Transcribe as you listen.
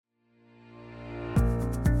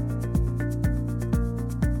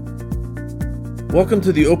Welcome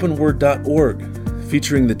to the openword.org,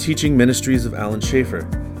 featuring the teaching ministries of Alan Schaefer.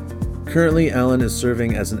 Currently, Alan is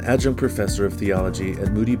serving as an adjunct professor of theology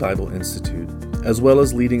at Moody Bible Institute, as well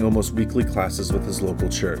as leading almost weekly classes with his local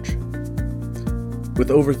church.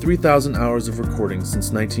 With over 3,000 hours of recording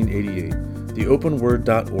since 1988, the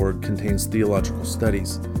openword.org contains theological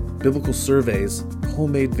studies, biblical surveys,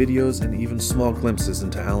 homemade videos, and even small glimpses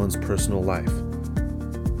into Alan's personal life.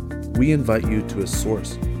 We invite you to a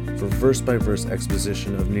source for verse-by-verse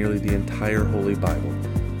exposition of nearly the entire Holy Bible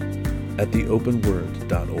at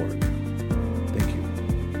theopenword.org. Thank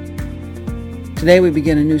you. Today we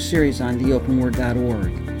begin a new series on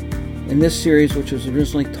theopenword.org. In this series, which was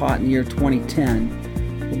originally taught in the year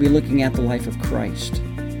 2010, we'll be looking at the life of Christ.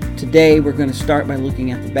 Today we're going to start by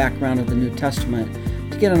looking at the background of the New Testament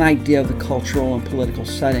to get an idea of the cultural and political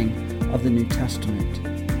setting of the New Testament.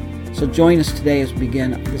 So join us today as we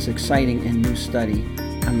begin this exciting and new study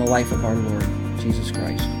on the life of our Lord Jesus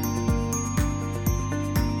Christ.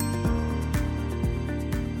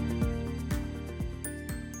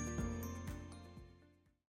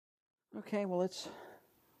 Okay, well, let's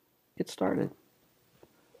get started.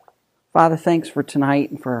 Father, thanks for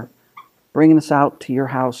tonight and for bringing us out to your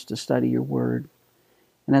house to study your word.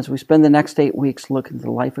 And as we spend the next 8 weeks looking at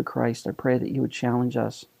the life of Christ, I pray that you would challenge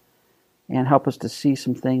us and help us to see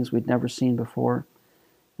some things we'd never seen before,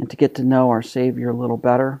 and to get to know our Savior a little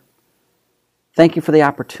better. Thank you for the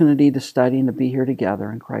opportunity to study and to be here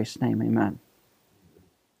together. In Christ's name, amen.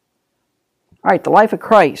 All right, the life of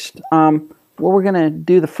Christ. What we're going to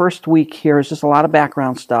do the first week here is just a lot of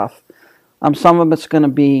background stuff. Some of it's going to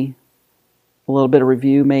be a little bit of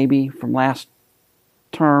review maybe from last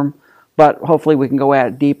term, but hopefully we can go at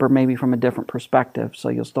it deeper, maybe from a different perspective, so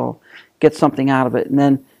you'll still get something out of it. And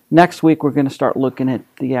then next week we're going to start looking at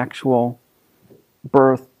the actual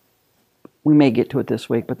birth. We may get to it this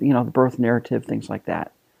week, but the birth narrative, things like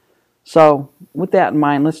that. So with that in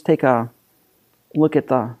mind, let's take a look at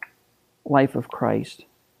the life of Christ.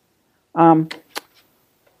 One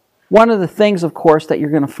of the things, of course, that you're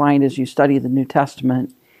going to find as you study the New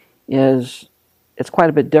Testament is it's quite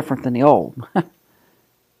a bit different than the Old.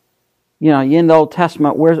 In the Old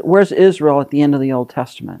Testament, where's Israel at the end of the Old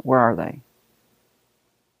Testament? Where are they?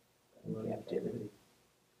 Captivity.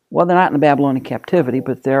 Well, they're not in the Babylonian captivity,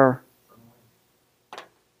 but they're...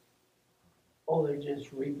 Oh, they're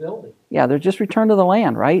just rebuilding. Yeah, they're just returned to the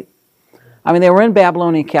land, right? I mean, they were in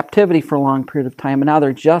Babylonian captivity for a long period of time, and now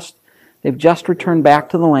they've just returned back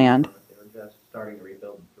to the land. They're just starting to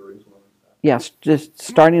rebuild Jerusalem. Yes, just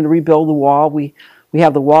starting to rebuild the wall. We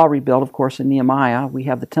have the wall rebuilt, of course, in Nehemiah. We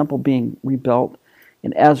have the temple being rebuilt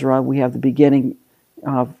in Ezra. We have the beginning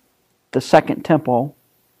of the second temple,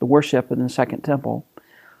 the worship in the second temple.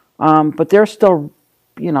 But they're still,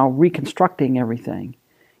 reconstructing everything.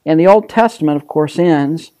 And the Old Testament, of course,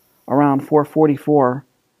 ends around 444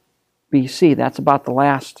 BC. That's about the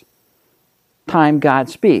last time God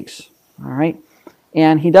speaks. All right?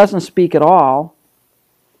 And he doesn't speak at all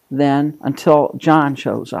then until John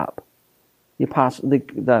shows up. Not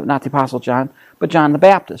the Apostle John, but John the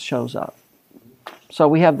Baptist shows up. So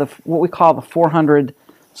we have what we call the 400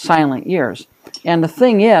 silent years. And the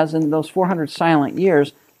thing is, in those 400 silent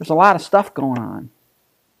years, there's a lot of stuff going on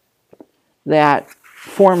that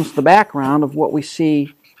forms the background of what we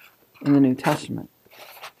see in the New Testament.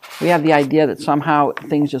 We have the idea that somehow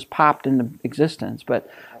things just popped into existence. But,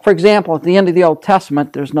 for example, at the end of the Old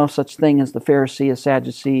Testament, there's no such thing as the Pharisee, a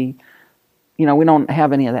Sadducee. We don't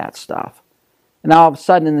have any of that stuff. And all of a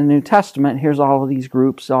sudden in the New Testament, here's all of these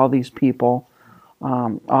groups, all these people,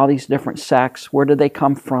 all these different sects. Where did they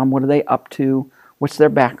come from? What are they up to? What's their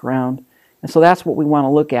background? And so that's what we want to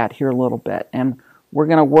look at here a little bit. And we're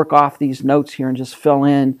going to work off these notes here and just fill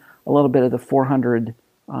in a little bit of the 400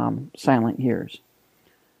 silent years.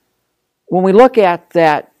 When we look at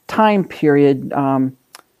that time period,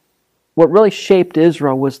 what really shaped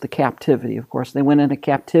Israel was the captivity. Of course, they went into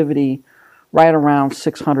captivity right around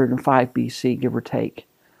 605 BC, give or take.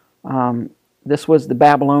 This was the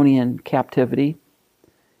Babylonian captivity.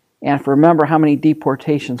 And if you remember, how many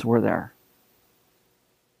deportations were there?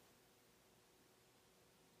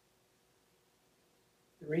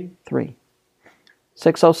 3.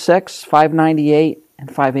 606, 598, and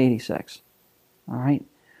 586. All right.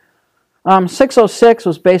 606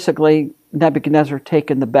 was basically Nebuchadnezzar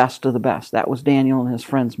taking the best of the best. That was Daniel and his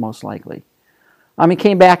friends, most likely. He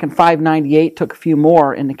came back in 598, took a few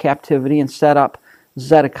more into captivity, and set up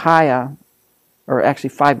Zedekiah, or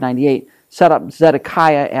actually 598, set up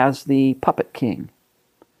Zedekiah as the puppet king.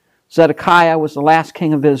 Zedekiah was the last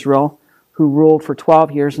king of Israel who ruled for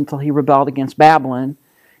 12 years until he rebelled against Babylon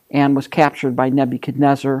and was captured by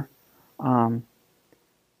Nebuchadnezzar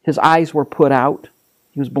His eyes were put out.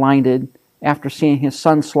 He was blinded after seeing his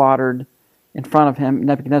son slaughtered in front of him.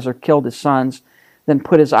 Nebuchadnezzar killed his sons, then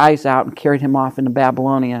put his eyes out and carried him off into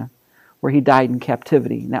Babylonia, where he died in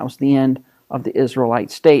captivity. And that was the end of the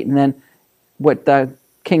Israelite state. And then what the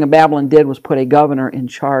king of Babylon did was put a governor in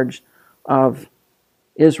charge of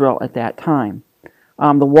Israel at that time.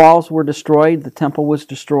 The walls were destroyed. The temple was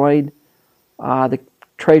destroyed. The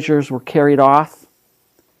treasures were carried off.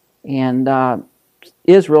 And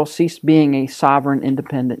Israel ceased being a sovereign,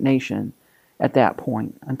 independent nation at that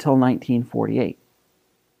point until 1948.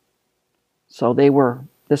 So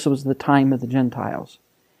this was the time of the Gentiles.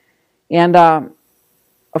 And,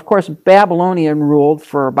 of course, Babylonian ruled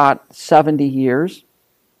for about 70 years.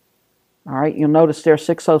 All right, you'll notice there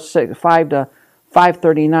 605 to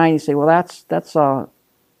 539. You say, well, that's it's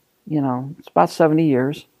about 70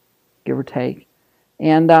 years, give or take.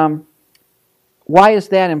 And why is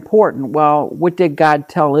that important? Well, what did God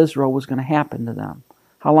tell Israel was going to happen to them?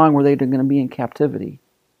 How long were they going to be in captivity?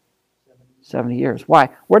 70 years. Why?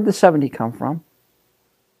 Where did the 70 come from?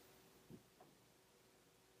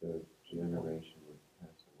 The generation would pass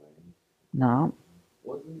away. No.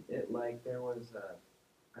 Wasn't it like there was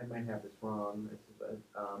I might have this wrong, but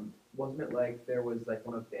wasn't it like there was like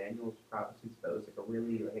one of Daniel's prophecies that was like a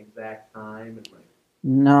really exact time and like?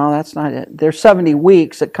 No, that's not it. There's 70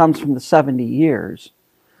 weeks. It comes from the 70 years.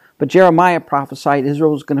 But Jeremiah prophesied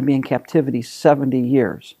Israel was going to be in captivity 70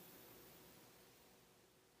 years.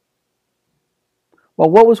 Well,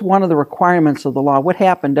 what was one of the requirements of the law? What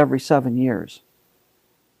happened every 7 years?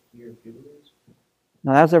 Year of Jubilees?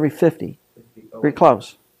 No, that was every 50. 50. Oh, Pretty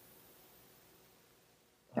close.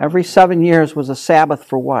 Every 7 years was a Sabbath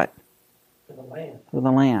for what? for the land. For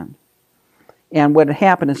the land. And what had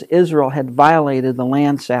happened is Israel had violated the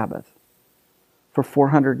land Sabbath for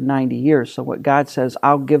 490 years. So what God says,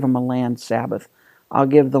 I'll give them a land Sabbath. I'll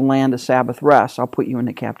give the land a Sabbath rest. I'll put you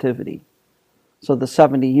into captivity. So the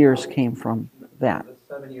 70 years came from that. The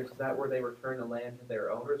 7 years, is that where they return the land to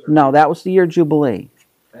their owners? Or No, that was the year Jubilee.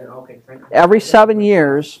 okay, Every 7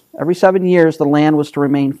 years, the land was to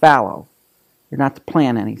remain fallow. You're not to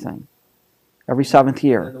plant anything. Every seventh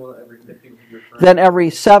year. Then every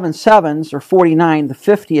 7 sevens, or 49, the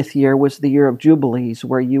 50th year was the year of Jubilees,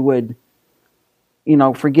 where you would,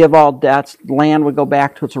 forgive all debts, land would go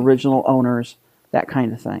back to its original owners, that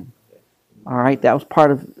kind of thing. All right, that was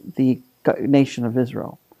part of the nation of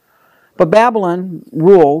Israel. But Babylon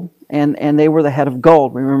ruled, and they were the head of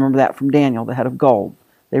gold. We remember that from Daniel, the head of gold.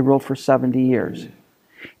 They ruled for 70 years.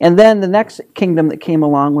 And then the next kingdom that came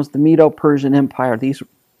along was the Medo-Persian Empire. These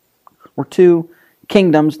were two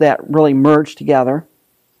kingdoms that really merged together,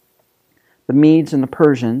 the Medes and the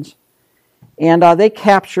Persians. And they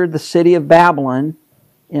captured the city of Babylon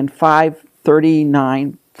in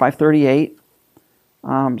 538.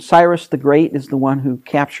 Cyrus the Great is the one who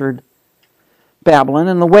captured Babylon.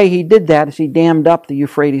 And the way he did that is he dammed up the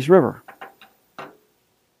Euphrates River. The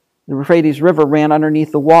Euphrates River ran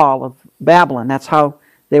underneath the wall of Babylon. That's how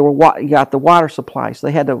they got the water supply. So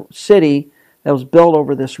they had a city that was built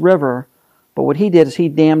over this river. But what he did is he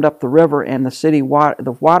dammed up the river, and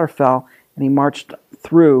the water fell, and he marched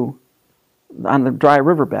through on the dry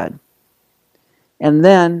riverbed. And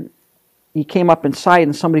then he came up inside,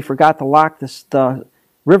 and somebody forgot to lock the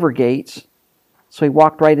river gates. So he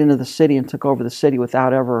walked right into the city and took over the city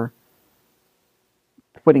without ever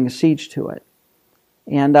putting a siege to it.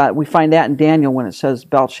 And we find that in Daniel when it says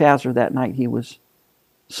Belshazzar that night he was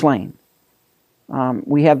slain.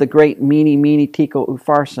 We have the great Mene, Tekel,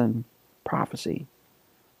 Upharsin prophecy.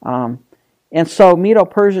 And so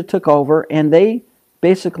Medo-Persia took over, and they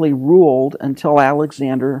basically ruled until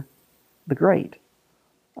Alexander the Great.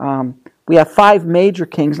 We have 5 major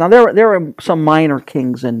kings. Now there are some minor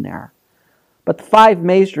kings in there. But the 5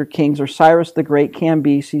 major kings are Cyrus the Great,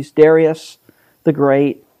 Cambyses, Darius the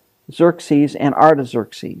Great, Xerxes, and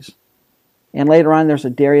Artaxerxes. And later on there's a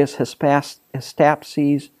Darius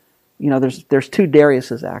Hystaspes. There's 2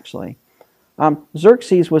 Dariuses actually.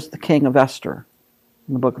 Xerxes was the king of Esther,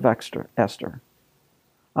 in the book of Esther.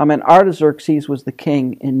 And Artaxerxes was the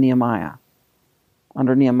king in Nehemiah,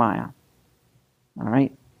 under Nehemiah. All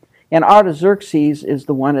right? And Artaxerxes is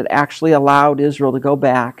the one that actually allowed Israel to go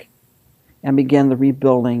back and begin the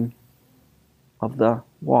rebuilding of the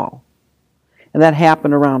wall. And that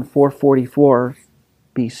happened around 444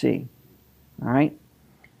 BC. All right?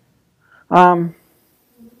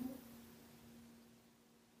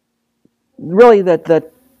 Really, the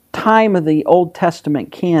time of the Old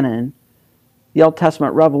Testament canon, the Old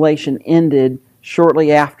Testament revelation ended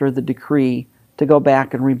shortly after the decree to go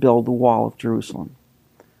back and rebuild the wall of Jerusalem.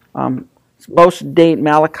 Most date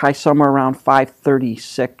Malachi somewhere around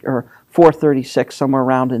 536 or 436, somewhere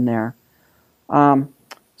around in there.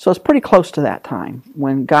 So it's pretty close to that time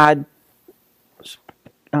when God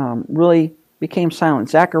really became silent.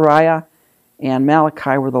 Zechariah and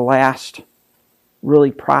Malachi were the last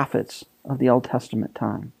really prophets of the Old Testament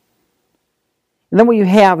time. And then what you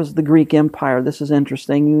have is the Greek Empire. This is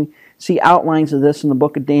interesting. You see outlines of this in the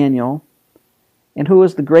book of Daniel. And who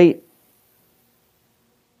was the great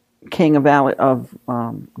king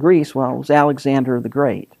of Greece? Well, it was Alexander the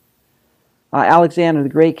Great. Alexander the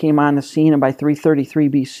Great came on the scene, and by 333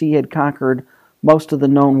 BC had conquered most of the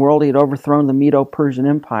known world. He had overthrown the Medo-Persian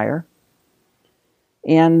Empire.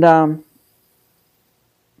 And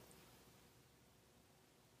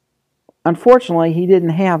unfortunately, he didn't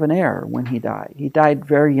have an heir when he died. He died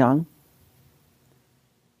very young.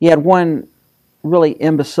 He had one really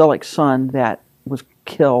imbecilic son that was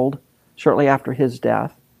killed shortly after his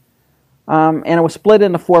death. And it was split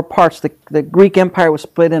into four parts. The Greek Empire was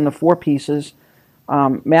split into four pieces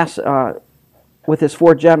with his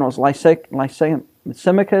four generals,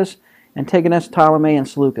 Lysimachus, Antigonus, Ptolemy, and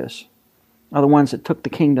Seleucus are the ones that took the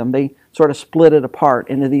kingdom. They sort of split it apart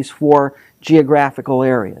into these four geographical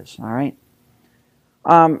areas. All right.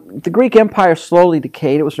 The Greek Empire slowly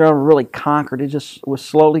decayed. It was never really conquered. It just was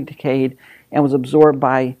slowly decayed and was absorbed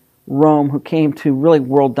by Rome, who came to really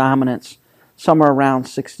world dominance somewhere around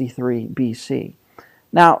 63 BC.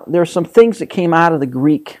 Now, there are some things that came out of the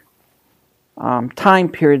Greek time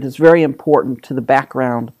period that's very important to the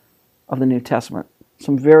background of the New Testament.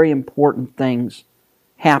 Some very important things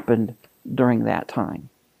happened during that time.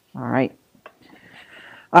 All right.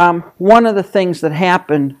 One of the things that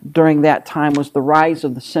happened during that time was the rise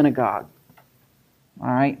of the synagogue.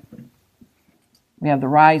 All right. We have the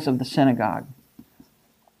rise of the synagogue.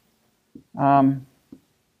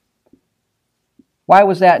 Why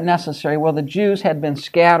was that necessary? Well, the Jews had been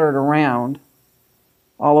scattered around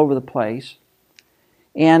all over the place.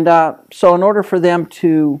 And so in order for them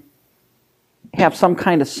to have some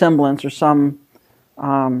kind of semblance or some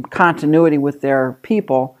continuity with their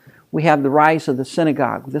people, we have the rise of the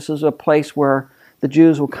synagogue. This is a place where the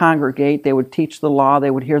Jews would congregate. They would teach the law.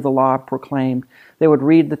 They would hear the law proclaimed. They would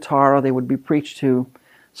read the Torah. They would be preached to.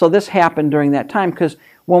 So this happened during that time, because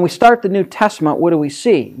when we start the New Testament, what do we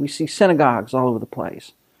see? We see synagogues all over the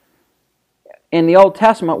place. In the Old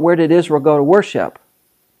Testament, where did Israel go to worship?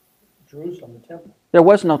 Jerusalem, the temple. There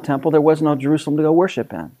was no temple. There was no Jerusalem to go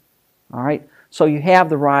worship in. All right? So you have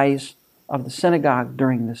the rise of the synagogue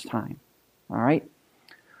during this time. All right?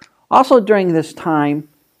 Also during this time,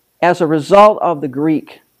 as a result of the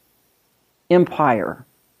Greek Empire,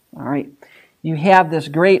 all right, you have this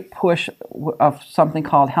great push of something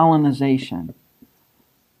called Hellenization.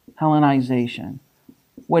 Hellenization.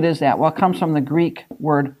 What is that? Well, it comes from the Greek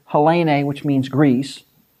word Hellene, which means Greece.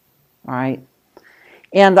 All right?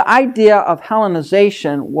 And the idea of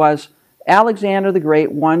Hellenization was Alexander the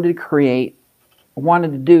Great wanted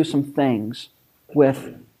to do some things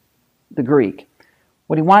with the Greek.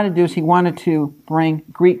 What he wanted to do is he wanted to bring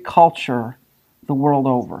Greek culture the world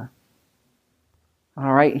over.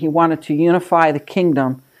 All right? He wanted to unify the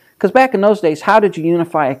kingdom. Because back in those days, how did you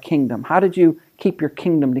unify a kingdom? How did you keep your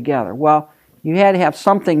kingdom together? Well, you had to have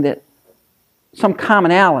something some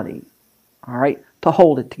commonality, all right, to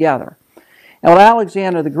hold it together. And what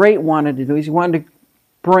Alexander the Great wanted to do is he wanted to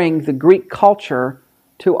bring the Greek culture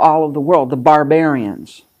to all of the world, the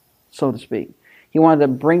barbarians, so to speak. He wanted to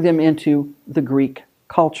bring them into the Greek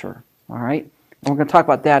culture, all right? And we're going to talk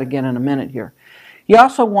about that again in a minute here. He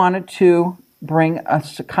also wanted to bring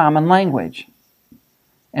us a common language.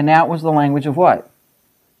 And that was the language of what?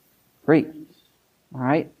 Greek. All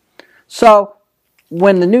right? So,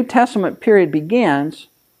 when the New Testament period begins,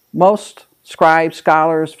 most scribes,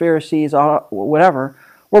 scholars, Pharisees, whatever,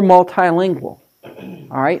 were multilingual.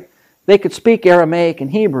 All right? They could speak Aramaic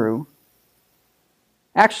and Hebrew.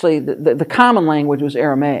 Actually, the common language was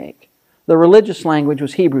Aramaic. The religious language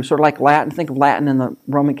was Hebrew, sort of like Latin. Think of Latin in the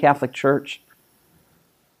Roman Catholic Church.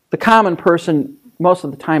 The common person most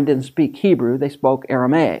of the time didn't speak Hebrew. They spoke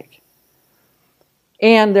Aramaic.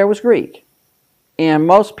 And there was Greek. And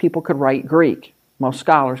most people could write Greek. Most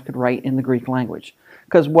scholars could write in the Greek language.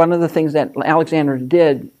 Because one of the things that Alexander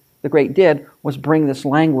the Great did, was bring this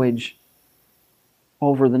language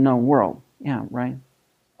over the known world. Yeah, right?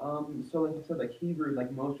 So like you said, like Hebrew,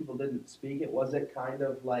 like most people didn't speak it. Was it kind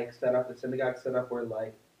of like the synagogue set up where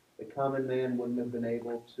like the common man wouldn't have been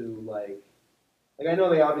able to like I know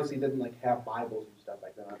they obviously didn't like have Bibles and stuff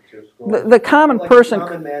like that. The common person, the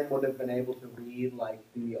common man would have been able to read like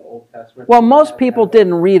the Old Testament. Well, most people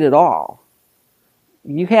didn't read at all.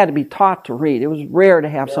 you had to be taught to read. It was rare to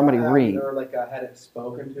have somebody read. Or like had it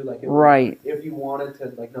spoken to, like Right. If you wanted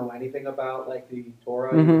to like know anything about like the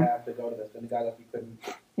Torah, Mhm. you have to go to the synagogue. Like you couldn't,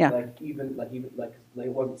 Yeah. like even like it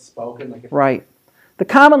wasn't spoken. Like if, Right. The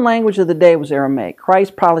common language of the day was Aramaic.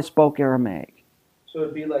 Christ probably spoke Aramaic. So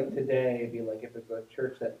it'd be like today. It'd be like if it's a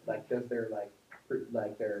church that like does their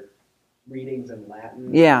like their readings in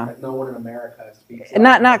Latin. Yeah. Like no one in America speaks. And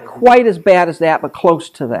not quite as bad as that, but close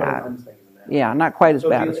to But that. I'm saying that. Yeah, not quite as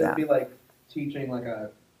bad as It'd that. be like teaching like a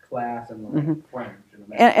class in like Mhm. French. In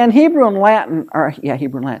America. And Hebrew and Latin are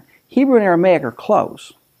Hebrew and Latin. Hebrew and Aramaic are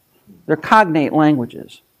close. They're cognate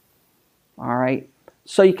languages. All right,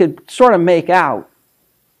 so you could sort of make out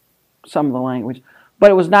some of the language, but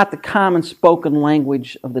it was not the common spoken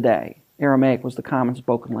language of the day. Aramaic was the common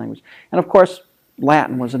spoken language, and of course,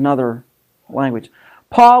 Latin was another language.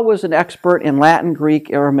 Paul was an expert in Latin,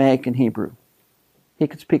 Greek, Aramaic, and Hebrew. He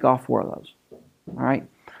could speak all four of those. All right.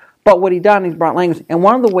 But what he done, he's brought language. And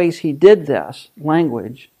one of the ways he did this,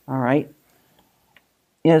 language, all right,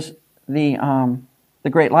 is the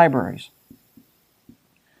great libraries.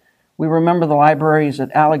 We remember the libraries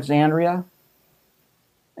at Alexandria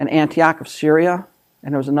and Antioch of Syria,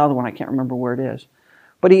 and there was another one, I can't remember where it is.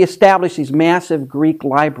 But he established these massive Greek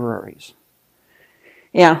libraries.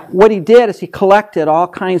 And what he did is he collected all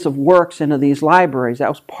kinds of works into these libraries. That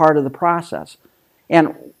was part of the process.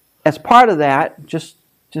 And as part of that, just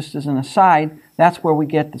as an aside, that's where we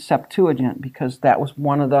get the Septuagint, because that was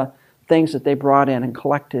one of the things that they brought in and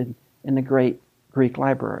collected in the great Greek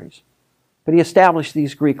libraries. But he established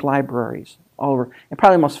these Greek libraries all over. And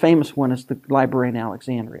probably the most famous one is the library in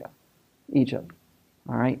Alexandria, Egypt.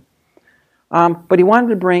 All right? But he wanted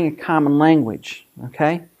to bring a common language.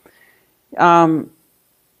 Okay? The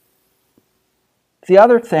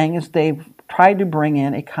other thing is they've tried to bring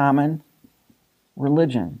in a common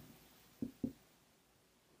religion.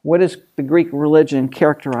 What is the Greek religion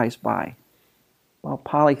characterized by? Well,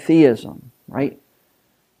 polytheism, right?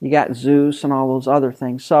 You got Zeus and all those other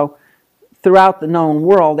things. So throughout the known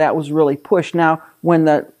world, that was really pushed. Now, when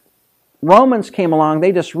the Romans came along,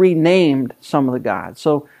 they just renamed some of the gods.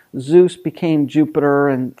 So Zeus became Jupiter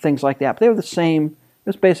and things like that. But they were the same. It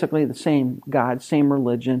was basically the same God, same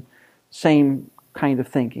religion, same kind of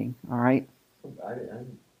thinking. All right? I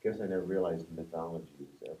guess I never realized mythology was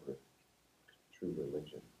ever a true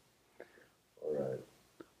religion.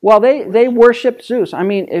 Well, they worshipped Zeus. I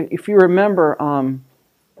mean, if you remember,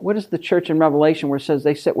 what is the church in Revelation where it says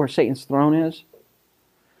they sit where Satan's throne is?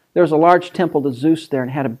 There's a large temple to Zeus there, and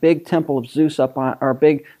it had a big temple of Zeus up on, or a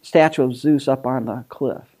big statue of Zeus up on the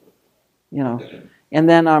cliff. You know, and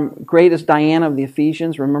then great is Diana of the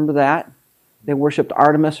Ephesians. Remember that? They worshipped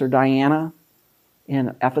Artemis or Diana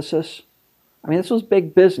in Ephesus. I mean, this was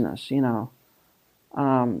big business. You know,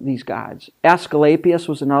 these gods. Asclepius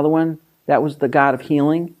was another one. That was the god of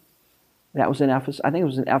healing. That was in Ephesus. I think it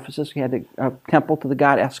was in Ephesus. We had a temple to the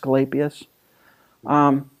god Asclepius.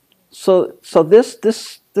 So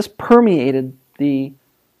this permeated the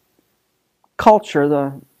culture,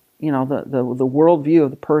 the worldview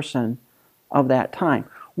of the person of that time.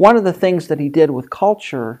 One of the things that he did with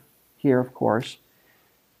culture here, of course,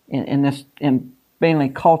 in mainly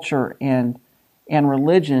culture and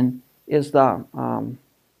religion, is the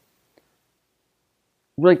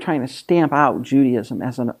really trying to stamp out Judaism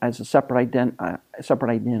as a separate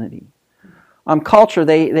identity. Culture,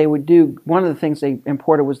 they would do, one of the things they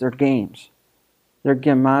imported was their games, their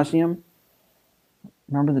gymnasium.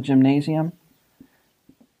 Remember the gymnasium?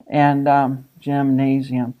 And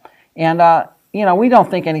gymnasium. And, we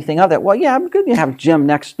don't think anything of it. Well, yeah, I'm good to have a gym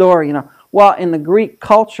next door, Well, in the Greek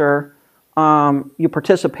culture, you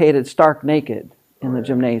participated stark naked in the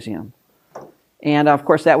gymnasium. And, of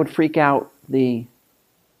course, that would freak out the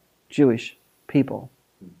Jewish people,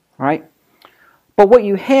 right? But what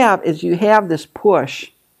you have is this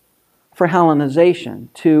push for Hellenization,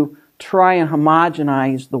 to try and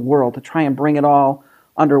homogenize the world, to try and bring it all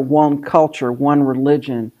under one culture, one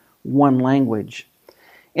religion, one language.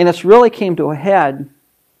 And it's really came to a head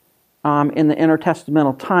in the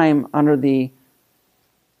intertestamental time under the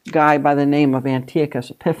guy by the name of Antiochus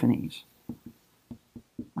Epiphanes.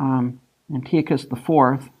 Antiochus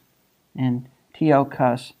IV and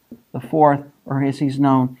Antiochus IV, or as he's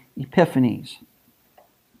known, Epiphanes.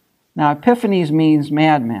 Now, Epiphanes means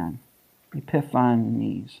madman.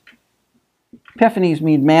 Epiphanes. Epiphanes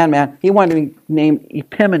means madman. He wanted to be named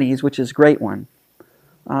Epimanes, which is a great one.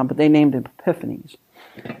 But they named him Epiphanes.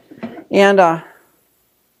 And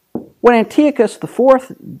what Antiochus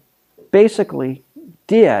IV basically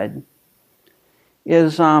did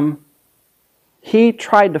is he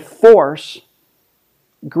tried to force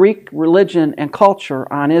Greek religion and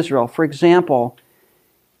culture on Israel. For example,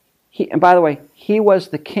 and by the way, he was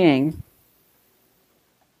the king.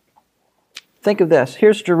 Think of this.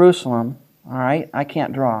 Here's Jerusalem. All right? I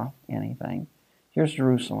can't draw anything. Here's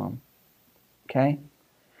Jerusalem. Okay?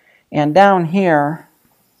 And down here,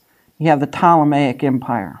 you have the Ptolemaic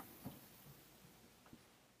Empire.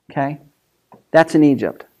 Okay? That's in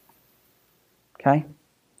Egypt. Okay?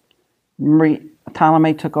 Remember,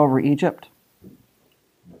 Ptolemy took over Egypt.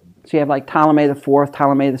 So you have like Ptolemy the Fourth,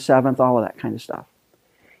 Ptolemy the Seventh, all of that kind of stuff.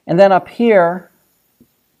 And then up here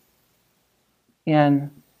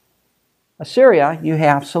in Assyria, you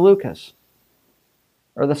have Seleucus,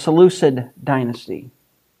 or the Seleucid dynasty.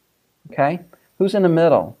 Okay? Who's in the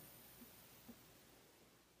middle?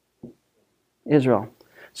 Israel.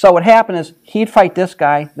 So what happened is he'd fight this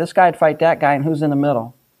guy'd fight that guy, and who's in the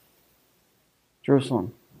middle?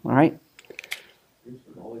 Jerusalem. All right?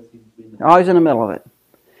 Always in the middle of it.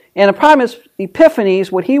 And the problem is,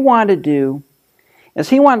 Epiphanes, what he wanted to do is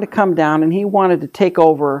he wanted to come down and he wanted to take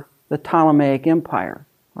over the Ptolemaic Empire.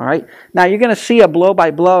 All right? Now you're going to see a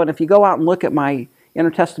blow-by-blow, and if you go out and look at my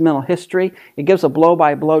intertestamental history, it gives a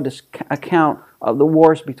blow-by-blow account of the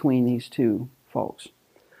wars between these two folks.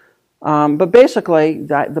 But basically,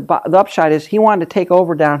 the upshot is he wanted to take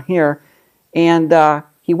over down here, and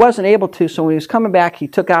he wasn't able to, so when he was coming back, he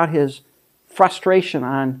took out his frustration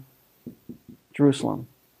on Jerusalem,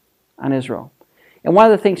 on Israel. And one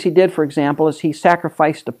of the things he did, for example, is he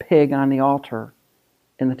sacrificed a pig on the altar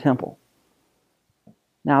in the temple.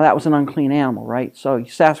 Now, that was an unclean animal, right? So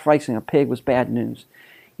sacrificing a pig was bad news.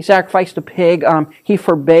 He sacrificed a pig. He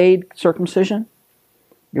forbade circumcision.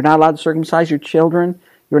 You're not allowed to circumcise your children.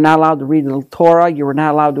 You were not allowed to read the Torah. You were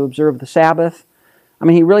not allowed to observe the Sabbath. I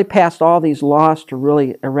mean, he really passed all these laws to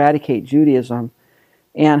really eradicate Judaism.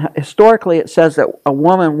 And historically, it says that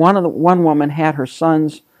one woman had her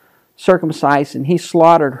sons circumcised, and he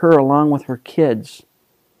slaughtered her along with her kids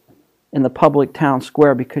in the public town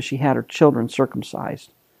square because she had her children circumcised.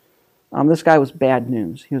 This guy was bad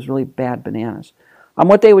news. He was really bad bananas.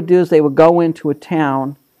 What they would do is they would go into a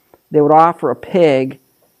town, they would offer a pig,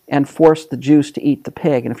 and force the Jews to eat the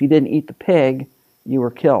pig. And if you didn't eat the pig, you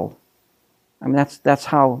were killed. I mean, that's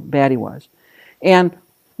how bad he was. And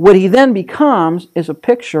what he then becomes is a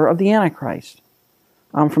picture of the Antichrist.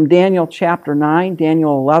 From Daniel chapter 9,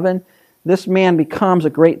 Daniel 11, this man becomes a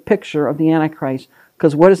great picture of the Antichrist.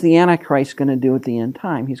 Because what is the Antichrist going to do at the end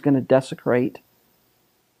time? He's going to desecrate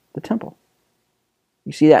the temple.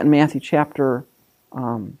 You see that in Matthew chapter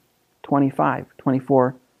 25,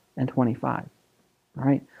 24, and 25. All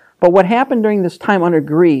right? But what happened during this time under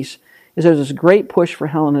Greece is there was this great push for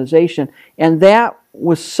Hellenization, and that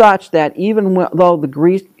was such that even though the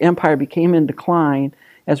Greek Empire became in decline,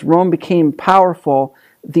 as Rome became powerful,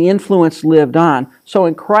 the influence lived on. So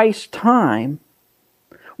in Christ's time,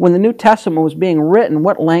 when the New Testament was being written,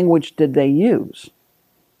 what language did they use?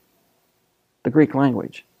 The Greek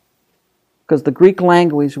language. Because the Greek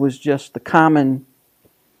language was just the common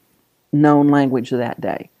known language of that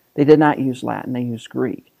day. They did not use Latin, they used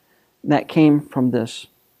Greek. And that came from this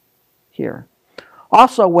here.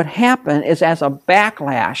 Also, what happened is as a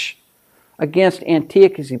backlash against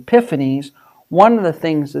Antiochus Epiphanes, one of the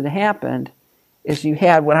things that happened is you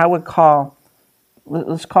had what I would call,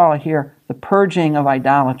 let's call it here, the purging of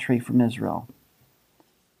idolatry from Israel.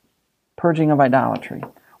 Purging of idolatry.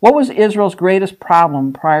 What was Israel's greatest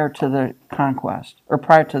problem prior to the conquest, or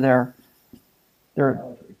prior to their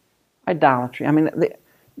idolatry? I mean,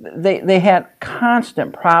 they had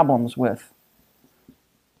constant problems with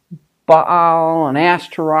Baal and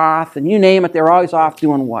Ashtaroth, and you name it, they were always off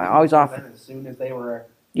doing what? Always off. As soon as they were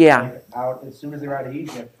out of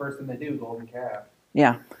Egypt, first thing they do, golden calf.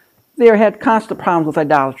 Yeah. They had constant problems with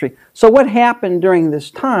idolatry. So what happened during this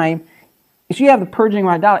time is you have the purging of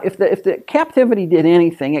idolatry. If the captivity did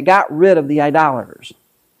anything, it got rid of the idolaters.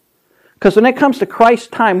 Because when it comes to Christ's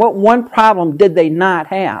time, what one problem did they not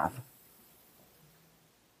have?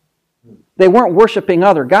 They weren't worshiping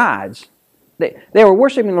other gods. They were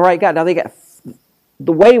worshiping the right God. Now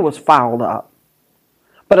the way was fouled up.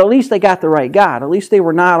 But at least they got the right God. At least they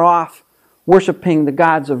were not off worshiping the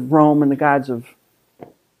gods of Rome and the gods of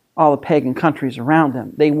all the pagan countries around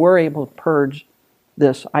them. They were able to purge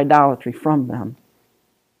this idolatry from them.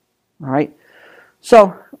 All right?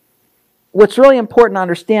 So, what's really important to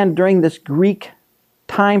understand during this Greek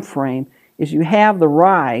time frame is you have the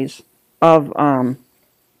rise of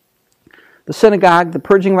the synagogue, the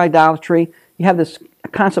purging of idolatry. You have this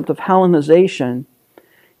concept of Hellenization.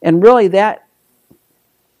 And really that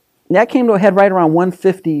came to a head right around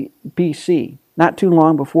 150 BC, not too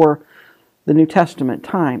long before the New Testament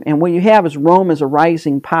time. And what you have is Rome is a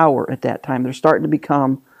rising power at that time. They're starting to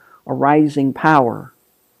become a rising power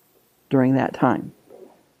during that time.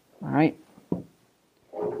 All right?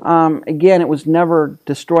 Again, it was never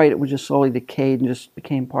destroyed. It was just slowly decayed and just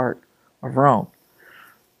became part of Rome.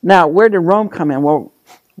 Now, where did Rome come in? Well,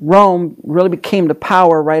 Rome really became the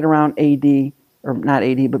power right around AD, or not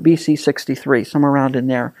AD, but BC 63, somewhere around in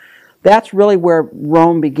there. That's really where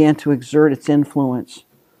Rome began to exert its influence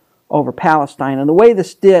over Palestine. And the way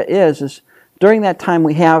this is during that time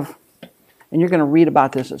we have, and you're going to read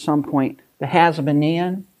about this at some point, the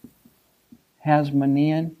Hasmonean.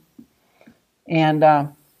 And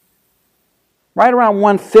right around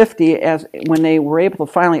 150, when they were able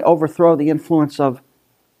to finally overthrow the influence of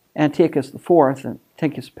Antiochus IV and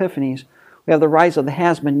Antiochus Epiphanes, we have the rise of the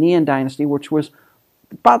Hasmonean dynasty, which was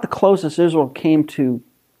about the closest Israel came to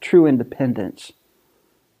true independence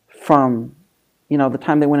from, the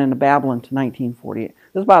time they went into Babylon to 1948.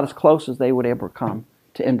 This is about as close as they would ever come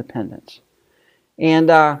to independence. And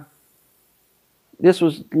this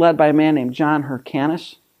was led by a man named John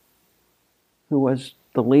Hyrcanus, who was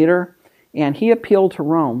the leader, and he appealed to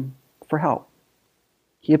Rome for help.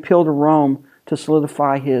 He appealed to Rome to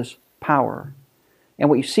solidify his power. And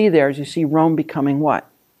what you see there is you see Rome becoming what?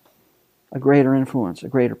 A greater influence, a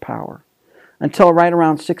greater power. Until right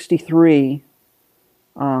around 63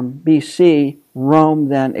 BC, Rome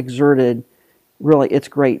then exerted really its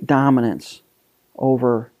great dominance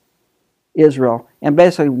over Israel. And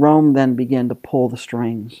basically Rome then began to pull the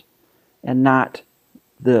strings and not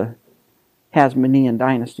the Hasmonean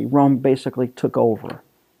dynasty. Rome basically took over.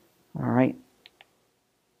 All right?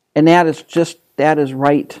 And that is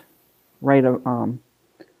right around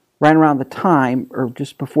the time, or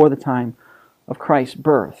just before the time of Christ's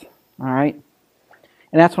birth. All right?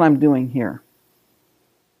 And that's what I'm doing here.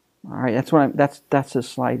 All right, that's this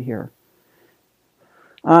slide here.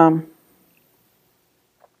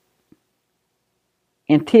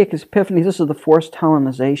 Antiochus Epiphanes, this is the forced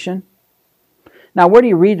Hellenization. Now, where do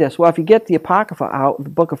you read this? Well, if you get the Apocrypha out, the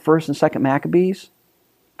book of 1st and 2nd Maccabees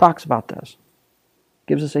talks about this.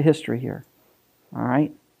 Gives us a history here. All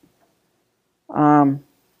right? And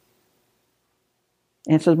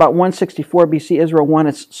it says about 164 BC, Israel won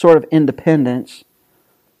its sort of independence.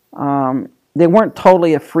 They weren't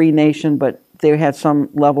totally a free nation, but they had some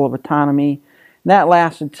level of autonomy. And that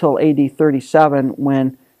lasted until AD 37,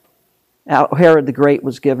 when Herod the Great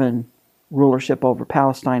was given rulership over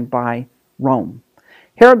Palestine by Rome.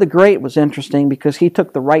 Herod the Great was interesting because he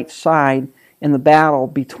took the right side in the battle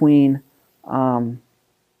between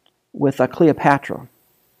with Cleopatra.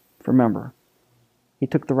 Remember, he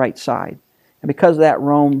took the right side, and because of that,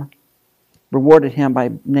 Rome rewarded him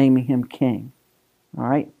by naming him king. All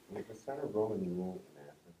right. Was the center of Roman rule in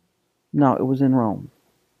Athens? No, it was in Rome.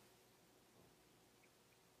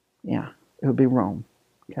 Yeah, it would be Rome.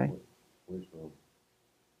 Okay. Where's Rome?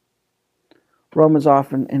 Rome is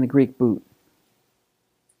off in the Greek boot.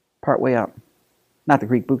 Part way up. Not the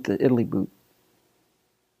Greek boot, the Italy boot.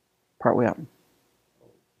 Part way up.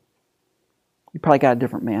 You probably got a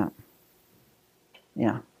different map.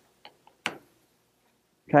 Yeah.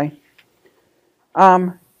 Okay.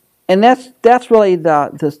 And that's really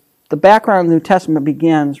the background of the New Testament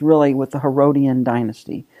begins really with the Herodian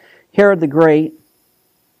dynasty. Herod the Great,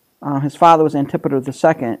 his father was Antipater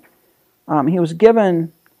II. He was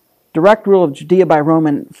given direct rule of Judea by Rome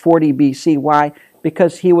in 40 BC. Why?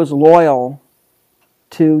 Because he was loyal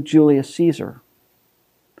to Julius Caesar.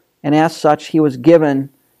 And as such, he was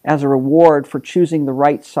given, as a reward for choosing the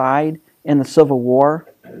right side in the Civil War,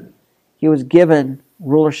 he was given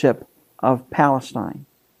rulership of Palestine,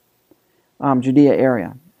 Judea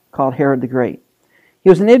area, called Herod the Great. He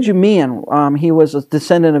was an Idumean. He was a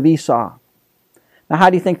descendant of Esau. Now, how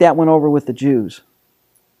do you think that went over with the Jews?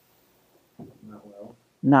 Not well.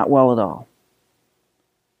 Not well at all.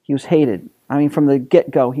 He was hated. I mean, from the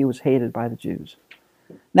get-go, he was hated by the Jews.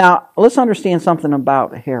 Now, let's understand something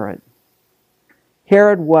about Herod.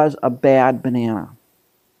 Herod was a bad banana.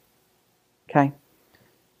 Okay?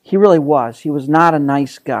 He really was. He was not a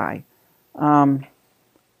nice guy. One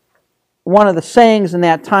of the sayings in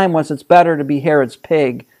that time was, it's better to be Herod's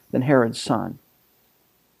pig than Herod's son.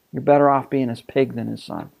 You're better off being his pig than his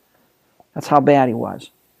son. That's how bad he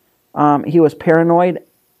was. He was paranoid,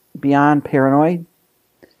 beyond paranoid.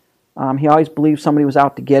 He always believed somebody was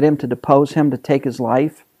out to get him, to depose him, to take his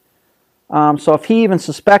life. So if he even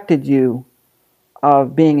suspected you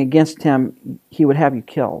of being against him, he would have you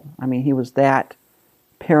killed. I mean, he was that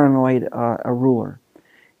paranoid a ruler.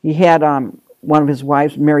 He had one of his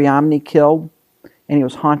wives, Mariamne, killed, and he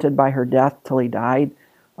was haunted by her death till he died.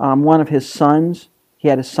 One of his sons He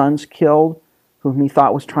had his sons killed, whom he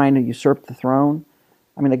thought was trying to usurp the throne.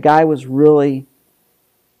 I mean, the guy was really,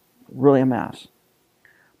 really a mess.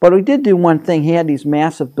 But he did do one thing. He had these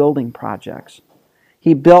massive building projects.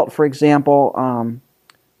 He built, for example,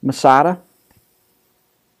 Masada.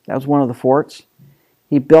 That was one of the forts.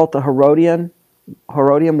 He built the Herodium,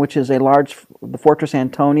 which is the Fortress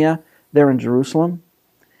Antonia there in Jerusalem.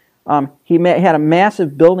 He had a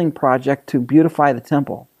massive building project to beautify the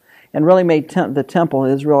temple, and really made the temple,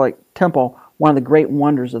 the Israelite temple, one of the great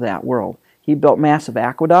wonders of that world. He built massive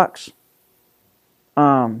aqueducts.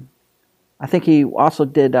 I think he also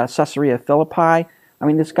did Caesarea Philippi. I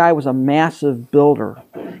mean, this guy was a massive builder.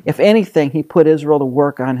 If anything, he put Israel to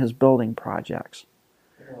work on his building projects.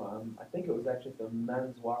 I think it was actually the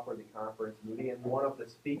Men's Walk-Worthy Conference, Moody, and one of the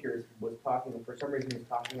speakers was talking, for some reason he was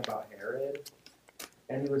talking about Herod,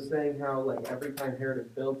 and he was saying how, like, every time Herod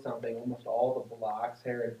had built something, almost all the blocks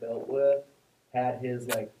Herod built with had his,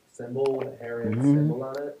 like, symbol, with Herod's symbol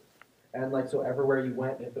on it. And, like, so everywhere you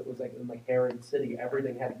went, if it was, like, in, like, Herod City,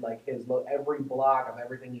 everything had, like, his every block of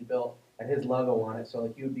everything he built had his logo on it. So,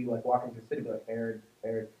 like, you'd be, like, walking through the city, like, Herod,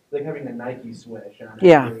 like having a Nike swish on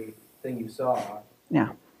everything you saw. Yeah.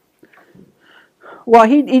 Well,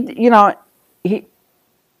 he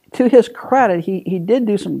to his credit, he did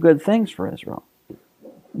do some good things for Israel.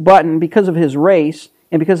 But because of his race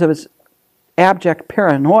and because of his abject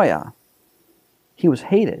paranoia, he was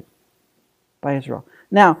hated by Israel.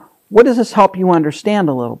 Now, what does this help you understand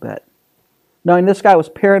a little bit? Knowing this guy was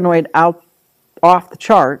paranoid off the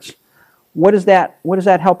charts, what does that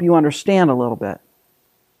help you understand a little bit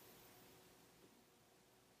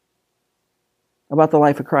about the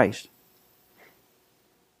life of Christ?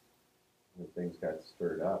 When things got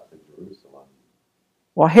stirred up in Jerusalem.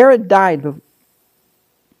 Well, Herod died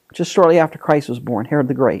just shortly after Christ was born, Herod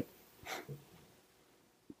the Great.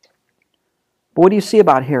 But what do you see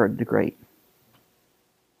about Herod the Great?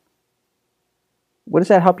 What does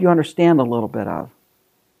that help you understand a little bit of?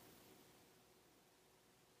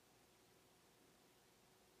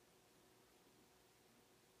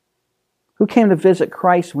 Who came to visit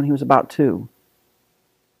Christ when he was about 2?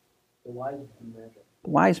 The wise men. The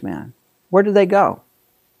wise man. Where did they go?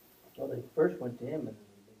 Well, they first went to him,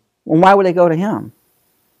 Well, why would they go to him?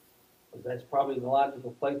 because that's probably the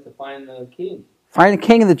logical place to find the king. Find the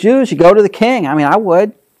king of the Jews, you go to the king. I mean, I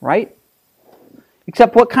would, right?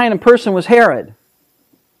 Except what kind of person was Herod?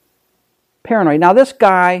 Paranoid. Now, this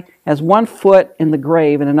guy has one foot in the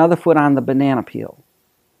grave and another foot on the banana peel.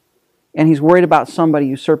 And he's worried about somebody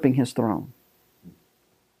usurping his throne.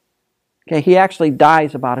 Okay, he actually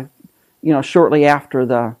dies shortly after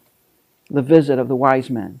the visit of the wise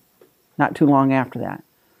men. Not too long after that.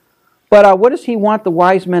 But what does he want the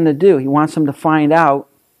wise men to do? He wants them to find out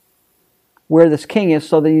where this king is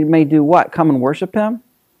so that he may do what? Come and worship him?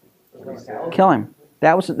 Kill him.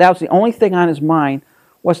 That was the only thing on his mind,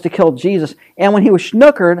 was to kill Jesus. And when he was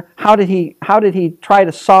snookered, how did he try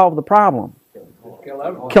to solve the problem?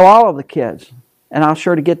 Kill all of the kids. And I'll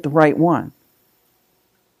sure to get the right one.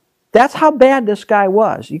 That's how bad this guy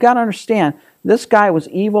was. You got to understand, this guy was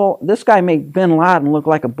evil. This guy made bin Laden look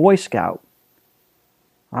like a Boy Scout.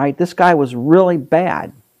 All right, this guy was really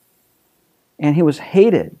bad. And he was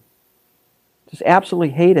hated. Just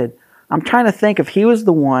absolutely hated. I'm trying to think if he was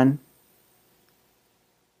the one.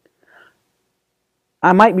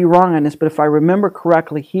 I might be wrong on this, but if I remember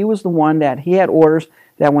correctly, he was the one that he had orders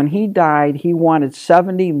that when he died, he wanted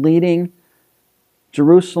 70 leading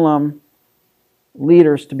Jerusalem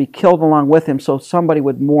leaders to be killed along with him so somebody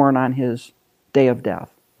would mourn on his day of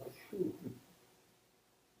death.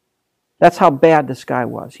 That's how bad this guy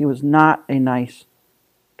was. He was not a nice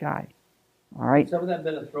guy. All right? Some of that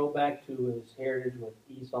been a throwback to his heritage with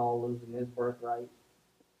Esau losing his birthright.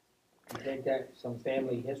 You think that some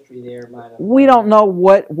family history there might have... We don't know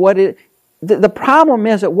what it... The problem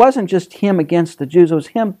is it wasn't just him against the Jews. It was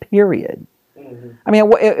him, period. Mm-hmm. I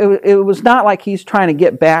mean, it was not like he's trying to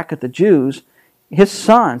get back at the Jews. His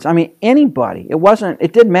sons, I mean, anybody.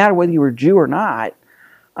 It didn't matter whether you were Jew or not.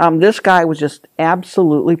 This guy was just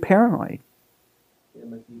absolutely paranoid. Yeah,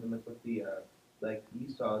 even with the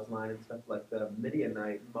Esau's line and stuff, like the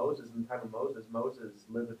Midianite, Moses, in the time of Moses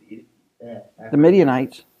lived with the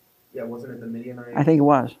Midianites. Yeah, wasn't it the Midianites? I think it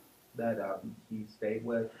was. That he stayed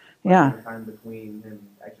with. Yeah. The time between him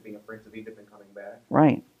actually being a prince of Egypt and coming back.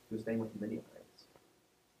 Right. He was staying with the Midianites.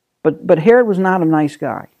 But Herod was not a nice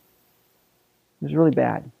guy. He was really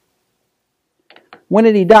bad. When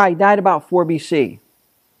did he die? He died about 4 BC.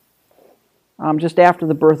 Just after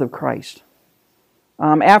the birth of Christ.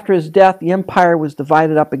 After his death, the empire was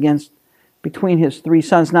divided up between his 3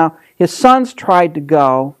 sons. Now, his sons tried to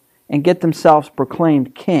go and get themselves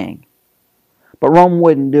proclaimed king. But Rome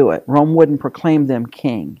wouldn't do it. Rome wouldn't proclaim them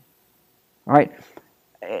king. All right?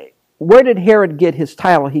 Where did Herod get his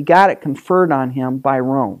title? He got it conferred on him by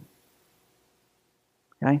Rome.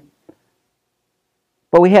 Okay?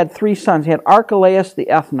 But we had 3 sons. He had Archelaus the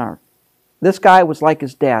ethnarch. This guy was like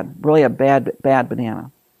his dad, really a bad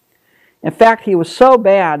banana. In fact, he was so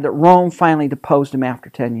bad that Rome finally deposed him after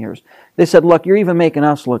 10 years. They said, look, you're even making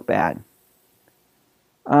us look bad.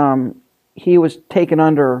 He was taken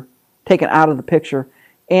out of the picture.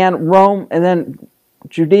 And then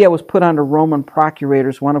Judea was put under Roman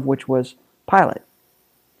procurators, one of which was Pilate.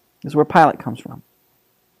 This is where Pilate comes from.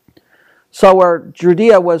 So where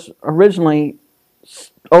Judea was originally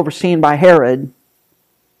overseen by Herod,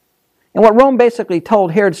 and what Rome basically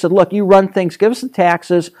told Herod, said, look, you run things, give us the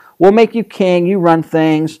taxes, we'll make you king, you run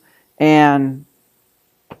things, and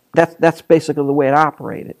that's basically the way it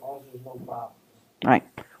operated. As long as there's no problem. Right.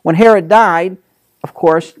 When Herod died, of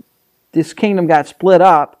course, this kingdom got split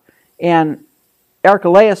up, and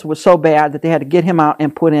Archelaus was so bad that they had to get him out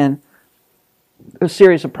and put in a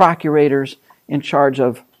series of procurators in charge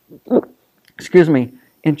of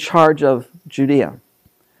Judea.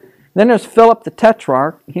 Then there's Philip the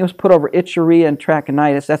Tetrarch. He was put over Ituraea and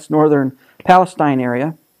Trachonitis. That's northern Palestine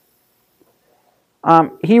area.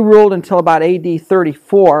 He ruled until about AD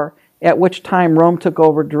 34, at which time Rome took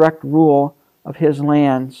over direct rule of the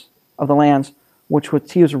lands, which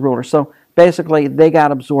he was a ruler. So basically, they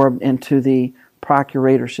got absorbed into the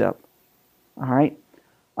procuratorship. All right.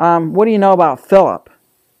 What do you know about Philip?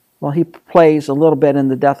 Well, he plays a little bit in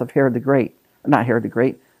the death of Herod the Great. Not Herod the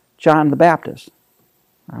Great, John the Baptist.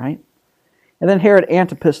 All right. And then Herod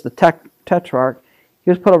Antipas, the Tetrarch, he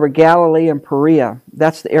was put over Galilee and Perea.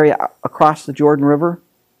 That's the area across the Jordan River.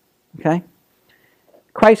 Okay.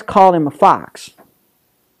 Christ called him a fox.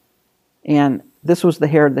 And this was the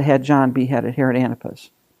Herod that had John beheaded, Herod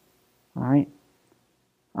Antipas. All right.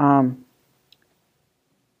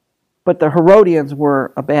 But the Herodians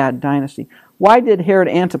were a bad dynasty. Why did Herod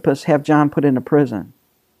Antipas have John put into prison?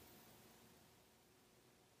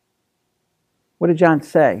 What did John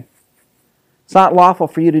say? It's not lawful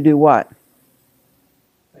for you to do what?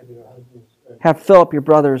 Have Philip, your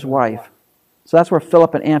brother's wife. So that's where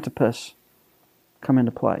Philip and Antipas come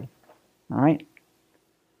into play. All right.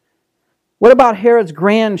 What about Herod's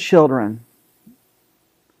grandchildren?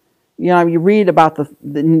 You know, you read about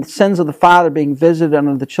the sins of the father being visited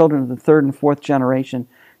on the children of the 3rd and 4th generation.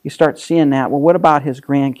 You start seeing that. Well, what about his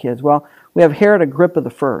grandkids? Well, we have Herod Agrippa the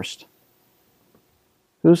First.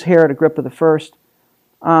 Who's Herod Agrippa the First?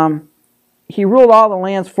 He ruled all the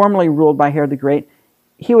lands formerly ruled by Herod the Great.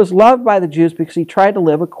 He was loved by the Jews because he tried to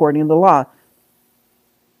live according to the law.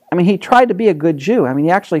 I mean, he tried to be a good Jew. I mean,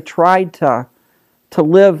 he actually tried to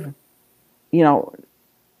live, you know,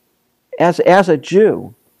 as a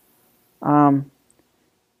Jew.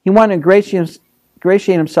 He wanted to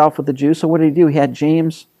ingratiate himself with the Jews, so what did he do? He had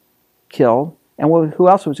James killed. And who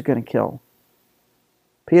else was he going to kill?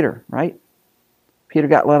 Peter, right? Peter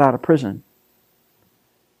got let out of prison.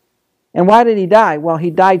 And why did he die? Well, he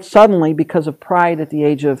died suddenly because of pride at the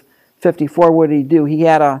age of 54. What did he do? He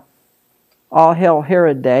had a all-hail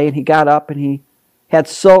Herod day, and he got up and he had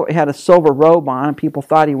a silver robe on, and people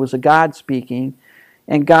thought he was a God speaking.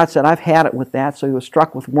 And God said, I've had it with that. So he was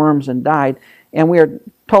struck with worms and died. And we are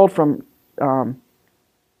told from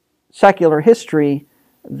secular history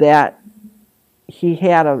that he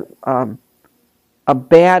had a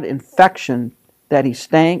bad infection, that he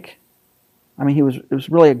stank. I mean, it was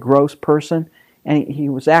really a gross person. And he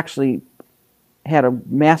was actually had a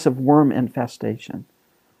massive worm infestation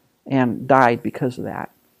and died because of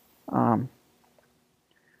that.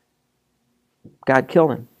 God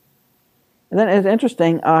killed him. And then it's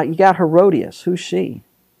interesting, you got Herodias. Who's she?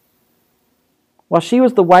 Well, she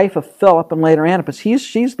was the wife of Philip and later Antipas.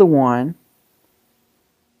 She's the one.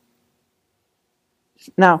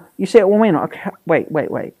 Now, you say, well,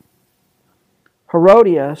 wait.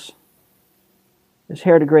 Herodias is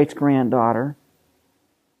Herod the Great's granddaughter.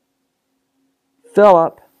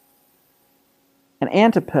 Philip and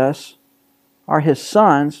Antipas are his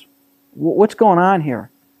sons. What's going on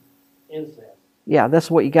here? Incest. Yeah, that's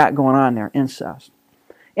what you got going on there, incest.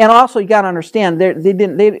 And also, you got to understand,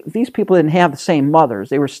 these people didn't have the same mothers.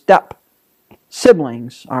 They were step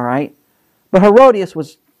siblings, all right? But Herodias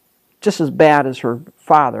was just as bad as her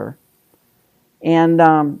father.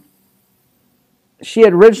 And she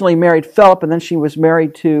had originally married Philip, and then she was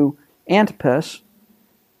married to Antipas.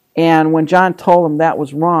 And when John told him that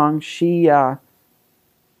was wrong, she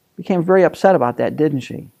became very upset about that, didn't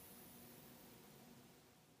she?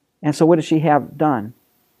 And so what did she have done?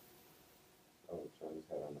 Oh, John's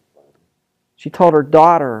head on the fire. She told her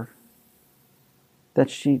daughter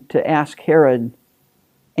to ask Herod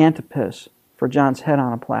Antipas for John's head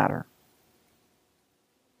on a platter.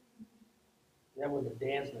 That was the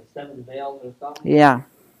dance of the seven veils or something? Yeah.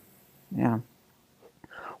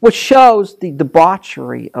 Which shows the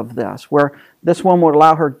debauchery of this, where this woman would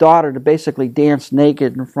allow her daughter to basically dance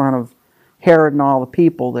naked in front of Herod and all the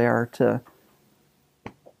people there to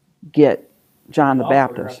get John the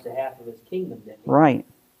Baptist. Offered her up to half of his kingdom, didn't he? Right.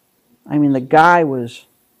 I mean, the guy was,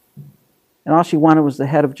 and all she wanted was the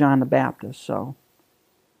head of John the Baptist. So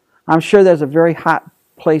I'm sure there's a very hot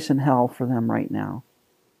place in hell for them right now.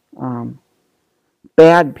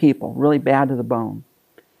 Bad people, really bad to the bone.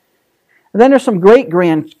 And then there's some great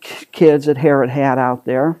grandkids that Herod had out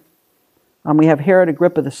there. We have Herod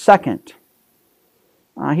Agrippa II.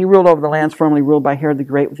 He ruled over the lands formerly ruled by Herod the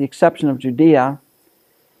Great, with the exception of Judea.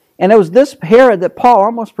 And it was this Herod that Paul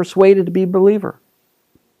almost persuaded to be a believer.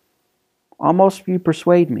 Almost you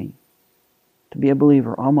persuade me to be a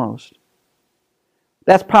believer, almost.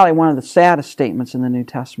 That's probably one of the saddest statements in the New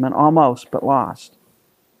Testament, almost, but lost.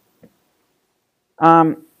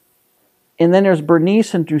 And then there's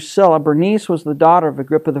Bernice and Drusilla. Bernice was the daughter of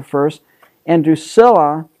Agrippa I, and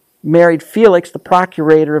Drusilla married Felix, the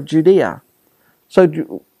procurator of Judea.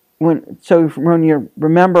 So when you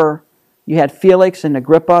remember, you had Felix and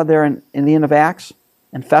Agrippa there in the end of Acts,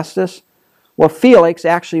 and Festus. Well, Felix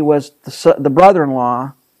actually was the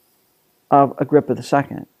brother-in-law of Agrippa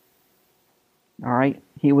II. All right?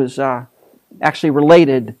 He was actually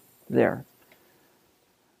related there.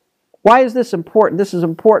 Why is this important? This is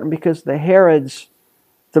important because the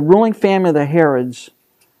ruling family of the Herods,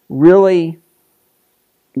 really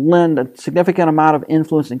lend a significant amount of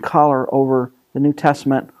influence and color over the New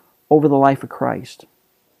Testament, over the life of Christ.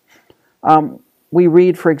 We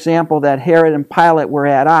read, for example, that Herod and Pilate were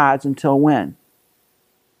at odds until when?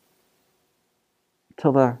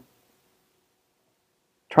 Till the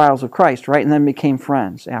trials of Christ, right? And then became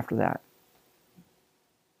friends after that.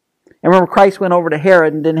 And remember, Christ went over to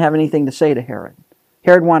Herod and didn't have anything to say to Herod.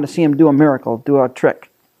 Herod wanted to see him do a miracle, do a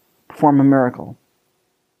trick, perform a miracle.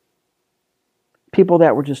 People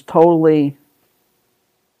that were just totally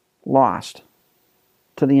lost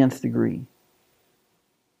to the nth degree.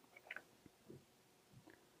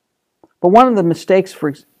 But one of the mistakes,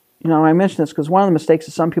 I mention this because one of the mistakes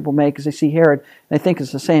that some people make is they see Herod and they think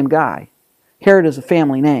it's the same guy. Herod is a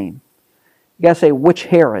family name. You got to say, which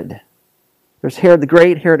Herod? There's Herod the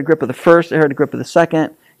Great, Herod Agrippa I, Herod Agrippa II,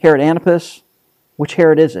 Herod Antipas. Which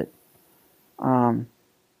Herod is it? But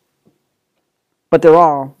they're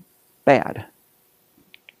all bad.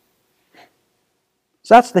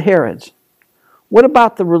 So that's the Herods. What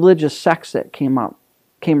about the religious sects that came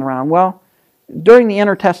around? Well, during the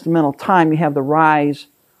intertestamental time, you have the rise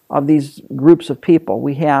of these groups of people.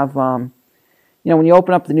 We have, when you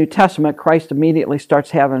open up the New Testament, Christ immediately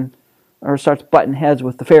starts butting heads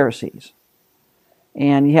with the Pharisees.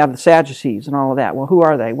 And you have the Sadducees and all of that. Well, who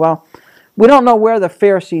are they? Well, we don't know where the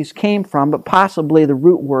Pharisees came from, but possibly the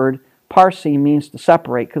root word, parsi, means to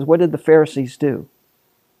separate. Because what did the Pharisees do?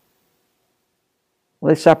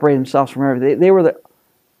 Well, they separated themselves from everything.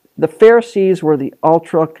 The Pharisees were the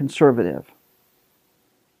ultra-conservative.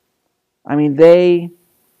 I mean, they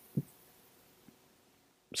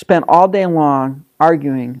spent all day long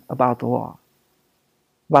arguing about the law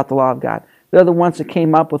of God. They're the ones that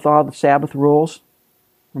came up with all the Sabbath rules.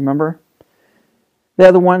 Remember?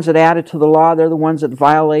 They're the ones that added to the law. They're the ones that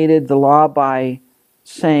violated the law by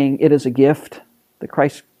saying it is a gift that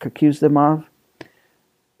Christ accused them of.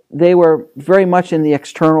 They were very much in the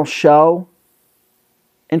external show.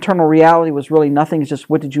 Internal reality was really nothing. It's just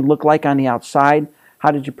what did you look like on the outside?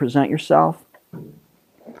 How did you present yourself?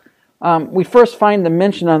 We first find the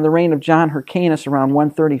mention on the reign of John Hyrcanus around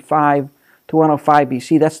 135 to 105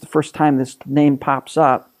 BC. That's the first time this name pops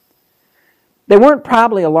up. They weren't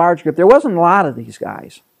probably a large group. There wasn't a lot of these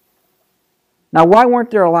guys. Now, why weren't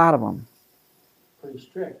there a lot of them? Pretty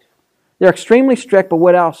strict. They're extremely strict, but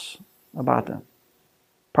what else about them?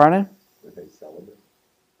 Pardon? Were they celibate?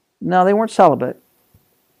 No, they weren't celibate.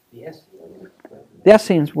 Yes. The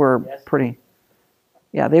Essenes were pretty...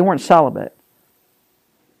 Yeah, they weren't celibate.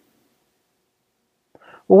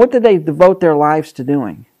 Well, what did they devote their lives to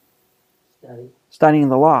doing? Studying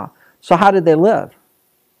the law. So how did they live?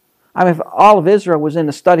 I mean, if all of Israel was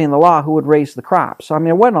into studying the law, who would raise the crops? So, I mean,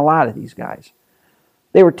 there wasn't a lot of these guys.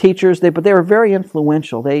 They were teachers, but they were very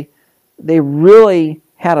influential. They really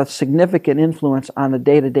had a significant influence on the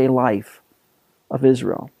day-to-day life of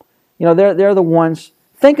Israel. They're the ones.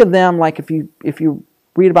 Think of them like if you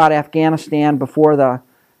read about Afghanistan before the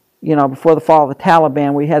fall of the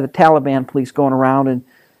Taliban. We had the Taliban police going around and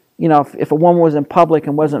if a woman was in public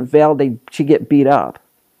and wasn't veiled, she'd get beat up.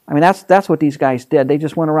 I mean, that's what these guys did. They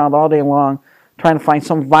just went around all day long trying to find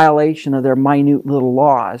some violation of their minute little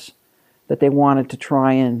laws that they wanted to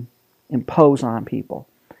try and impose on people.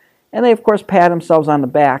 And they, of course, pat themselves on the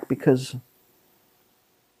back because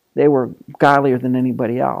they were godlier than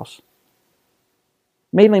anybody else.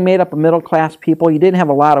 Mainly made up of middle-class people. You didn't have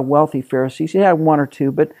a lot of wealthy Pharisees. You had one or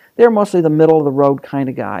two, but they were mostly the middle-of-the-road kind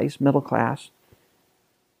of guys, middle class.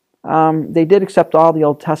 They did accept all the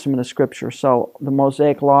Old Testament as Scripture. So the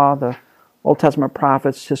Mosaic Law, the Old Testament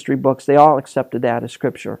prophets, history books, they all accepted that as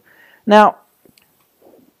Scripture. Now,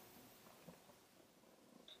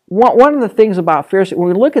 one of the things about Pharisees, when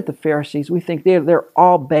we look at the Pharisees, we think they're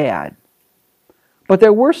all bad. But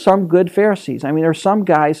there were some good Pharisees. I mean, there were some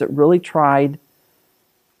guys that really tried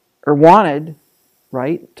or wanted,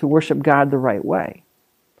 right, to worship God the right way.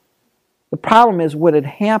 The problem is what had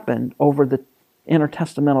happened over the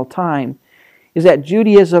intertestamental time is that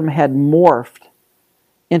Judaism had morphed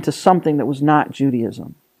into something that was not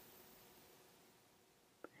Judaism.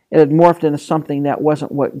 It had morphed into something that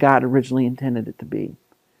wasn't what God originally intended it to be.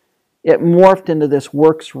 It morphed into this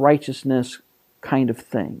works righteousness kind of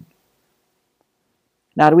thing.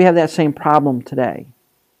 Now, do we have that same problem today?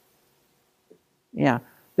 Yeah.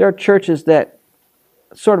 There are churches that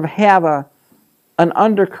sort of have an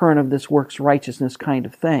undercurrent of this works righteousness kind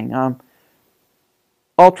of thing.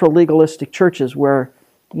 Ultra-legalistic churches where,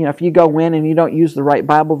 if you go in and you don't use the right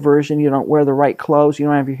Bible version, you don't wear the right clothes, you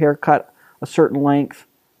don't have your hair cut a certain length,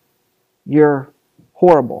 you're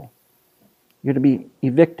horrible. You're to be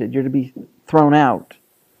evicted. You're to be thrown out.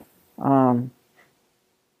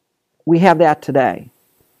 We have that today.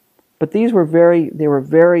 But they were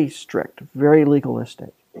very strict, very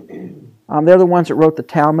legalistic. They're the ones that wrote the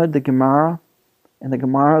Talmud, the Gemara, and the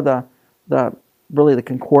Gemara, the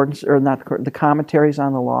concordance, or not the commentaries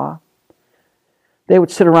on the law. They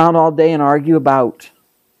would sit around all day and argue about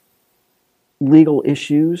legal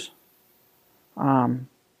issues.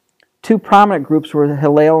 Two prominent groups were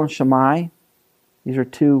Hillel and Shammai. These are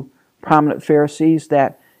two prominent Pharisees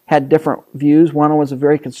that had different views. One was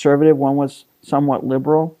very conservative, one was somewhat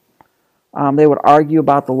liberal. They would argue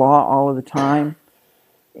about the law all of the time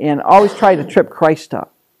and always try to trip Christ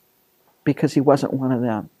up because he wasn't one of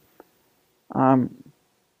them.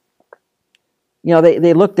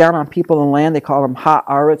 They looked down on people in the land. They called them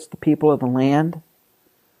ha'aretz, the people of the land.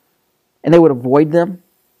 And they would avoid them.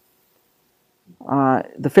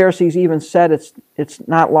 The Pharisees even said it's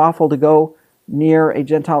not lawful to go near a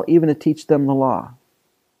Gentile even to teach them the law.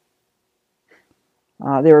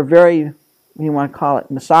 They were very, you want to call it,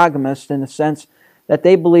 misogamist in the sense that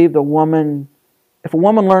they believed if a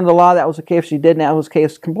woman learned the law, that was okay. If she didn't, that was okay.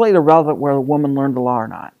 It's completely irrelevant whether the woman learned the law or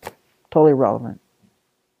not. Totally irrelevant.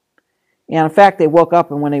 And in fact, they woke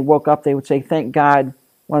up, and when they woke up, they would say, thank God.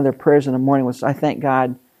 One of their prayers in the morning was, I thank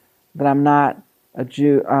God that I'm not a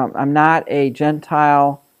Jew, I'm not a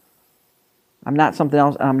Gentile, I'm not something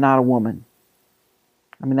else, and I'm not a woman.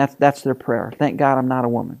 I mean, that's their prayer. Thank God I'm not a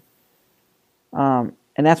woman. And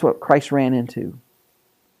that's what Christ ran into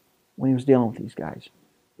when he was dealing with these guys.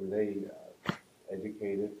 Were they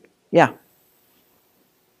educated? Yeah.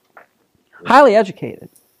 Highly educated.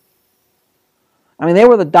 I mean, they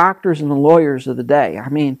were the doctors and the lawyers of the day. I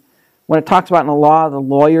mean, when it talks about in the law, the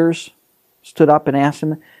lawyers stood up and asked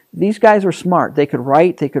them. These guys were smart. They could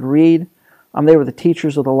write, they could read. They were the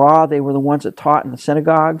teachers of the law. They were the ones that taught in the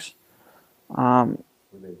synagogues. Were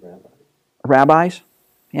they rabbis? Rabbis.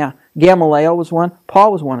 Yeah. Gamaliel was one.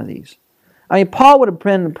 Paul was one of these. I mean, Paul would have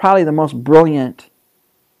been probably the most brilliant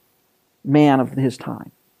man of his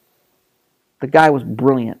time. The guy was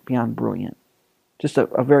brilliant, beyond brilliant. Just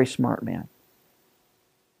a very smart man.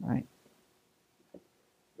 Right.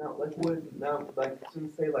 Now,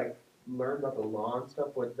 since they learned about the law and stuff,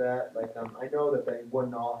 would that I know that they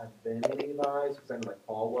wouldn't all have been Levites because I know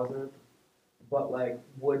Paul wasn't, but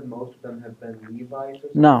would most of them have been Levites or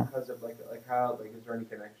something? No. Because of how is there any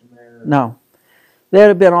connection there? No, they'd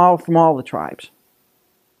have been all from all the tribes.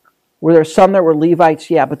 Were there some that were Levites?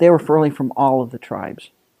 Yeah, but they were really from all of the tribes.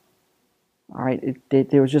 All right,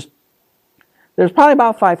 there's probably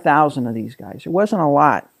about 5,000 of these guys. It wasn't a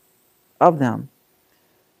lot of them.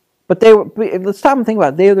 But let's stop and think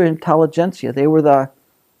about it. They were the intelligentsia. They were the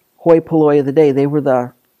hoi polloi of the day. They were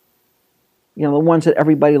the ones that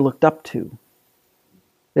everybody looked up to.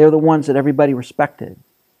 They were the ones that everybody respected.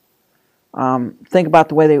 Think about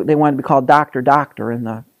the way they wanted to be called doctor in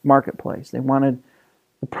the marketplace. They wanted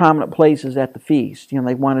the prominent places at the feast.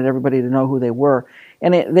 They wanted everybody to know who they were.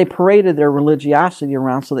 And they paraded their religiosity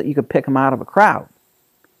around so that you could pick them out of a crowd.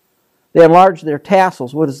 They enlarged their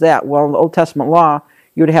tassels. What is that? Well, in the Old Testament law,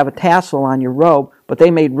 you would have a tassel on your robe, but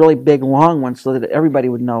they made really big, long ones so that everybody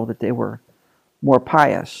would know that they were more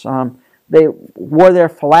pious. They wore their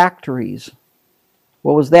phylacteries.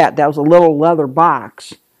 What was that? That was a little leather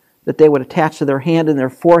box that they would attach to their hand and their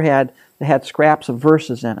forehead that had scraps of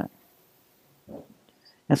verses in it.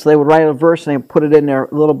 And so they would write a verse and they would put it in their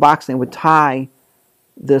little box and they would tie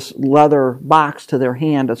this leather box to their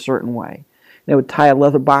hand a certain way. They would tie a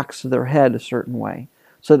leather box to their head a certain way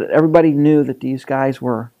so that everybody knew that these guys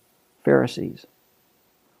were Pharisees.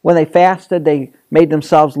 When they fasted, they made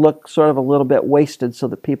themselves look sort of a little bit wasted so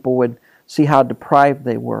that people would see how deprived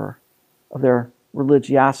they were of their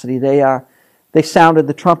religiosity. They sounded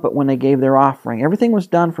the trumpet when they gave their offering. Everything was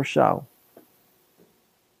done for show.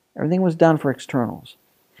 Everything was done for externals.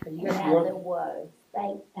 Yeah, there was.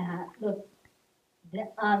 They looked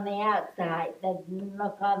on the outside. They didn't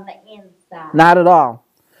look on the inside. Not at all.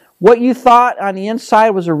 What you thought on the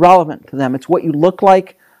inside was irrelevant to them. It's what you looked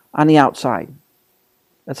like on the outside.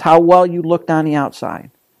 That's how well you looked on the outside.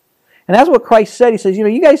 And that's what Christ said. He says,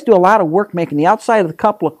 you guys do a lot of work making the outside of the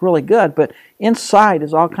cup look really good, but inside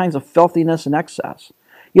is all kinds of filthiness and excess.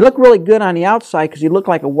 You look really good on the outside because you look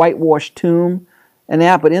like a whitewashed tomb and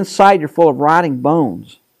that, but inside you're full of rotting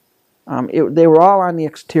bones. They were all on the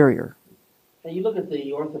exterior. Now you look at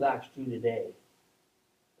the Orthodox Jew today,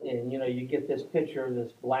 and you get this picture of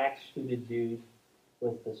this black suited dude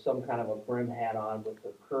with some kind of a brim hat on with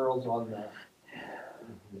the curls on the.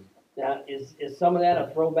 Now, is some of that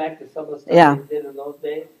a throwback to some of the stuff they did in those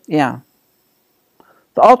days? Yeah.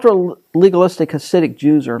 The ultra-legalistic Hasidic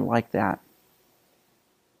Jews are like that.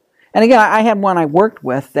 And again, I had one I worked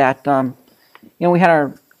with that, we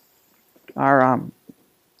had our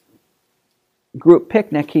group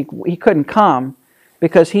picnic. He couldn't come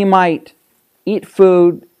because he might eat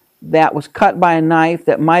food that was cut by a knife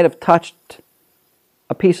that might have touched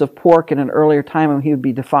a piece of pork in an earlier time and he would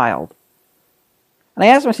be defiled. And I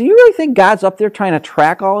asked him, I said, you really think God's up there trying to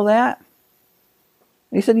track all of that?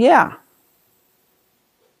 And he said, yeah.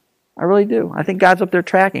 I really do. I think God's up there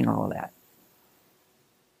tracking all of that.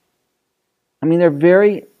 I mean, they're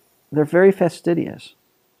very fastidious.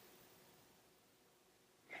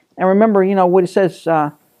 And remember, what he says,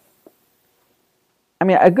 a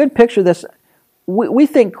good picture of this, we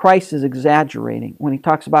think Christ is exaggerating when he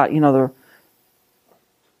talks about, in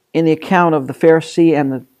the account of the Pharisee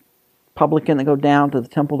and the publican that go down to the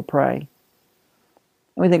temple to pray.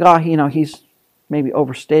 And we think, he's maybe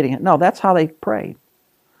overstating it. No, that's how they prayed.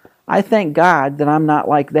 I thank God that I'm not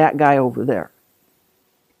like that guy over there.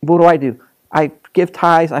 What do? I give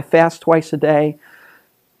tithes, I fast twice a day,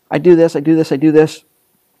 I do this, I do this, I do this.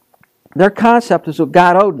 Their concept is what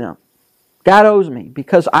God owed them. God owes me.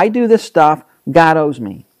 Because I do this stuff, God owes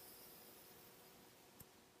me.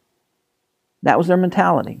 That was their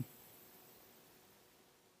mentality.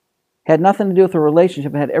 Had nothing to do with the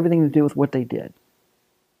relationship. It had everything to do with what they did.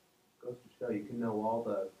 Goes to show you can know all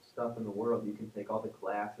the stuff in the world. You can take all the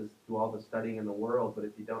classes, do all the studying in the world, but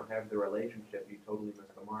if you don't have the relationship, you totally miss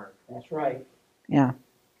the mark. That's right. Yeah.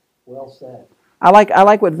 Well said. I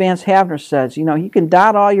like what Vance Havner says. You can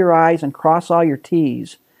dot all your I's and cross all your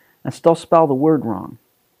T's and still spell the word wrong.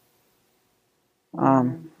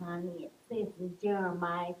 Honey, it says in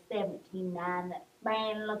Jeremiah 17:9 that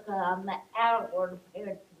man look on the outward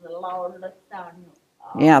appearance, the Lord looks on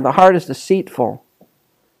you. Yeah, the heart is deceitful.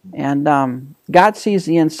 And God sees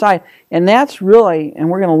the inside. And that's really, and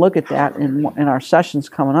we're going to look at that in our sessions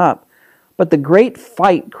coming up, but the great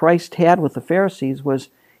fight Christ had with the Pharisees was,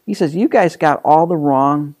 he says, you guys got the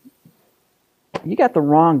wrong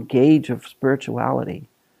gauge of spirituality.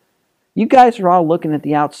 You guys are all looking at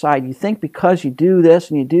the outside. You think because you do this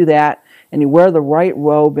and you do that, and you wear the right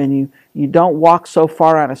robe, and you don't walk so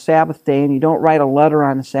far on a Sabbath day, and you don't write a letter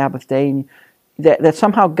on a Sabbath day, and that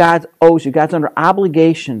somehow God owes you. God's under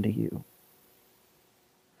obligation to you.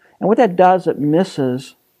 And what that does, it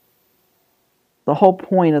misses the whole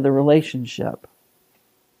point of the relationship.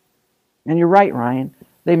 And you're right, Ryan.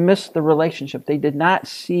 They missed the relationship. They did not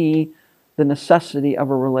see the necessity of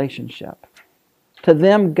a relationship. To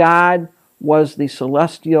them, God was the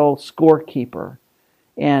celestial scorekeeper.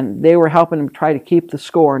 And they were helping them try to keep the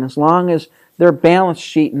score. And as long as their balance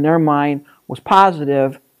sheet in their mind was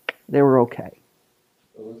positive, they were okay.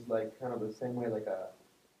 It was like kind of the same way like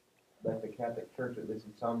the Catholic Church, at least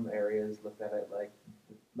in some areas, looked at it like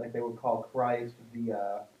they would call Christ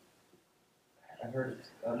I heard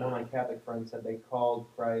one of my Catholic friends said they called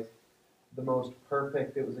Christ the most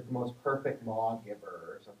perfect. It was like the most perfect lawgiver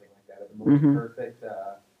or something like that. Or the most perfect.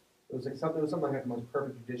 It was something like the most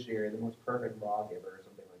perfect judiciary, the most perfect lawgiver, or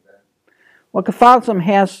something like that. Well, Catholicism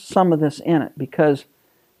has some of this in it because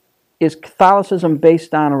Is Catholicism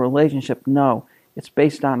based on a relationship? No, it's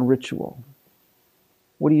based on ritual.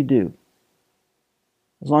 What do you do?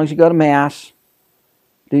 As long as you go to Mass,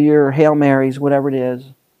 do your Hail Marys, whatever it is,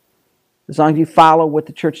 as long as you follow what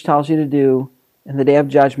the church tells you to do in the Day of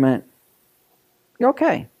Judgment, you're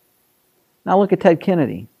okay. Now look at Ted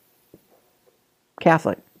Kennedy,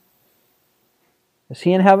 Catholic. Is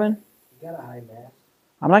he in heaven? You got a high mass.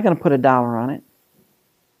 I'm not going to put $1 on it.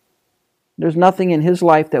 There's nothing in his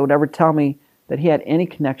life that would ever tell me that he had any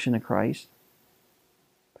connection to Christ.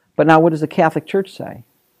 But now what does the Catholic Church say?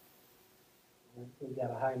 You got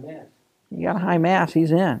a high mass. You got a high Mass,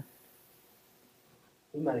 he's in.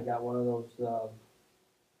 He might have got one of those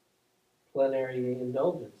plenary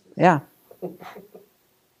indulgences. Yeah.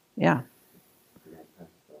 Yeah.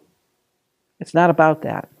 It's not about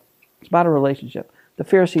that. It's about a relationship. The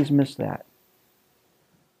Pharisees missed that.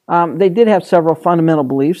 They did have several fundamental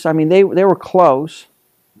beliefs. I mean, they were close.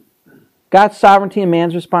 God's sovereignty and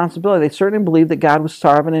man's responsibility. They certainly believed that God was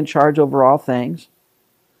sovereign and in charge over all things.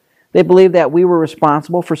 They believed that we were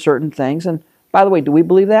responsible for certain things. And by the way, do we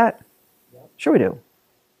believe that? Yep. Sure we do.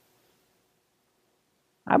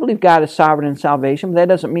 I believe God is sovereign in salvation, but that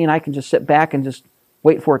doesn't mean I can just sit back and just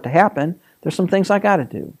wait for it to happen. There's some things I got to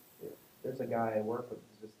do. There's a guy I work with,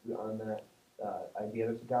 just on that idea.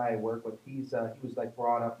 There's a guy I work with. He was like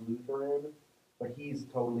brought up Lutheran, but he's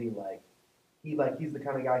totally he's the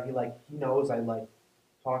kind of guy he knows I like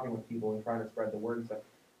talking with people and trying to spread the word and stuff.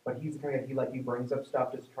 But he's the kind of guy he brings up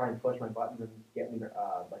stuff just to try and push my buttons and get me to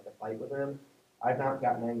fight with him. I've not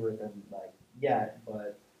gotten angry with him yet,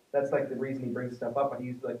 but that's the reason he brings stuff up. But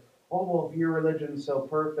he's like, oh well, if your religion's so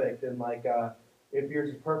perfect and if yours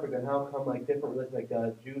is perfect, then how come different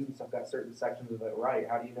religions Jews and stuff got certain sections of it right?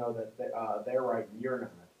 How do you know that they're right and you're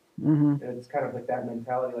not? Mm-hmm. And it's kind of that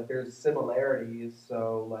mentality. There's similarities,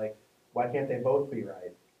 so why can't they both be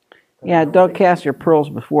right? Yeah, don't cast your pearls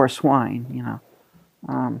before swine, you know.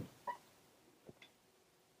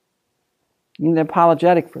 You need an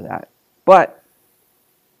apologetic for that. But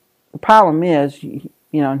the problem is,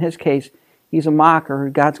 in his case, he's a mocker.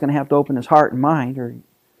 God's going to have to open his heart and mind, or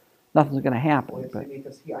nothing's going to happen. Well,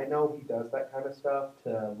 because I know he does that kind of stuff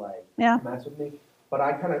to Yeah. mess with me. But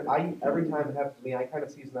every time it happens to me, I kind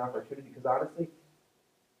of seize an opportunity because honestly,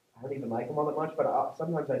 I don't even like him all that much. But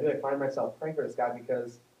sometimes I do. I find myself praying for this guy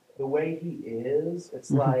because the way he is,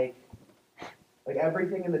 it's like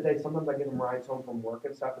everything in the day. Sometimes I give him rides home from work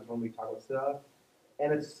and stuff. Is when we talk about stuff,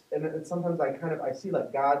 and it's sometimes I see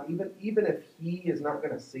God even if he is not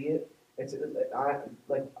going to see it.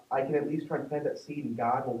 I can at least try and plant that seed and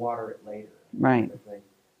God will water it later. Right. Kind of thing.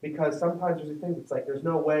 Because sometimes there's these things. It's there's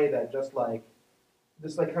no way that just kind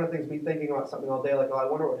of things. Me thinking about something all day. I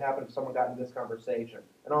wonder what would happen if someone got into this conversation,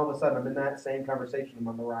 and all of a sudden I'm in that same conversation. I'm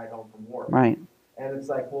on the ride home from work. Right. And it's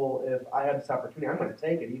well, if I have this opportunity, I'm going to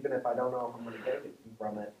take it, even if I don't know if I'm going to take it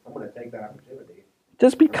from it. I'm going to take that opportunity.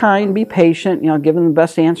 Just be kind, be patient, give him the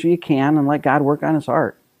best answer you can, and let God work on his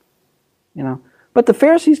heart. But the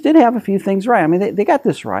Pharisees did have a few things right. I mean, they got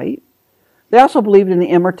this right. They also believed in the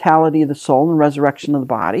immortality of the soul and resurrection of the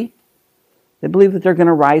body. They believed that they're going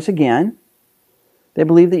to rise again. They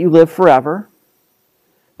believed that you live forever.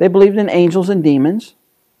 They believed in angels and demons.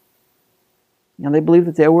 They believed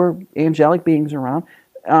that there were angelic beings around.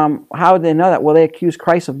 How would they know that? Well, they accused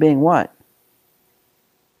Christ of being what?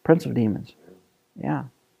 Prince of demons. Yeah.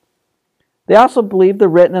 They also believed the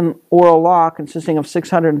written and oral law consisting of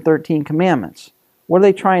 613 commandments. What are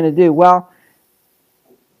they trying to do? Well,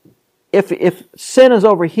 if sin is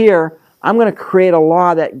over here, I'm going to create a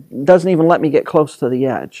law that doesn't even let me get close to the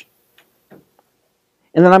edge.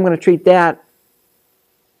 And then I'm going to treat that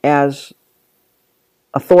as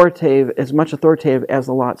authoritative, as much authoritative as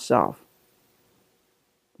the law itself.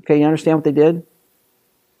 Okay, you understand what they did?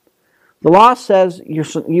 The law says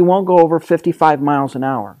you won't go over 55 miles an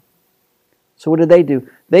hour. So what did they do?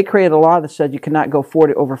 They created a law that said you cannot go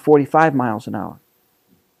over 45 miles an hour.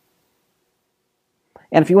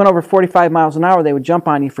 And if you went over 45 miles an hour, they would jump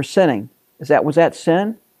on you for sinning. Was that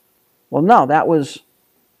sin? Well, no, that was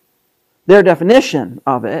their definition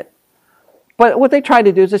of it. But what they tried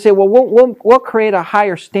to do is they say, well, we'll create a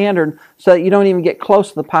higher standard so that you don't even get close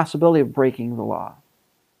to the possibility of breaking the law.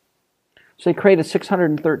 So they created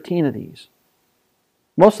 613 of these.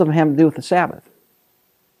 Most of them have to do with the Sabbath.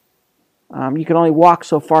 You could only walk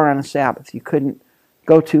so far on a Sabbath. You couldn't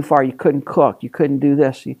go too far. You couldn't cook. You couldn't do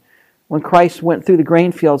this. When Christ went through the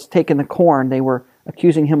grain fields taking the corn, they were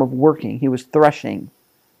accusing him of working. He was threshing.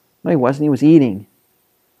 No, he wasn't. He was eating.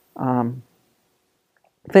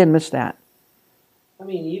 They had missed that. I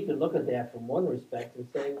mean, you could look at that from one respect and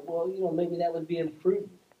say, well, maybe that would be imprudent,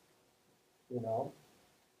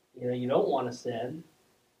 You know, you don't want to sin,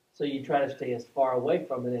 so you try to stay as far away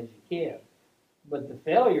from it as you can. But the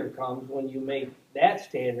failure comes when you make that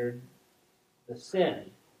standard the sin.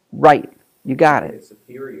 Right. You got it. It's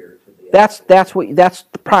superior to the That's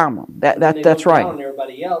the problem. And they That's look down right. on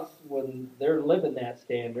everybody else when they're living that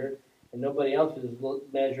standard, and nobody else is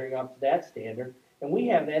measuring up to that standard. And we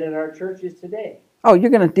have that in our churches today. Oh,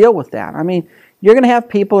 you're going to deal with that. I mean, you're going to have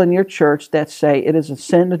people in your church that say it is a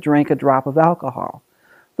sin to drink a drop of alcohol.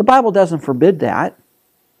 The Bible doesn't forbid that.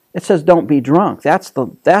 It says don't be drunk. That's the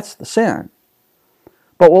sin.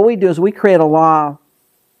 But what we do is we create a law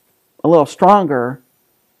a little stronger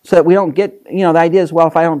so that we don't get, the idea is, well,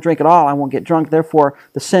 if I don't drink at all, I won't get drunk. Therefore,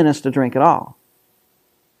 the sin is to drink at all.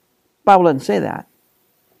 The Bible doesn't say that.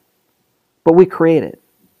 But we create it.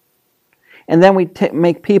 And then we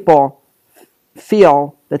make people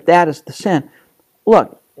feel that that is the sin.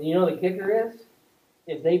 Look. And you know the kicker is?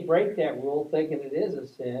 If they break that rule thinking it is a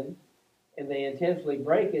sin, and they intentionally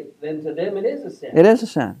break it, then to them it is a sin. It is a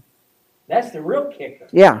sin. That's the real kicker.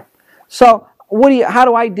 Yeah. So how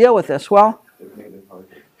do I deal with this? Well,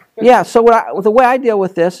 yeah, so the way I deal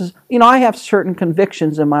with this is, I have certain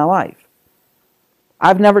convictions in my life.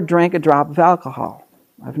 I've never drank a drop of alcohol.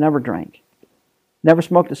 I've never drank. Never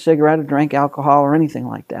smoked a cigarette or drank alcohol or anything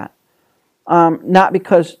like that. Not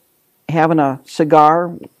because having a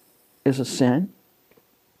cigar is a sin.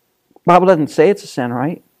 The Bible doesn't say it's a sin,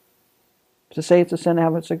 right? Does it say it's a sin to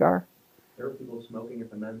have a cigar? There were people smoking at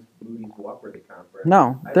the men's Booties Walk-Worthy conference.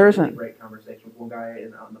 No, I there had a really isn't. great conversation with one guy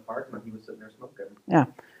out in the park, and he was sitting there smoking. Yeah.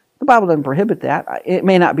 The Bible doesn't prohibit that. It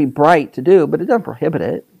may not be bright to do, but it doesn't prohibit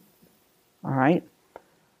it. All right?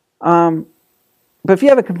 But if you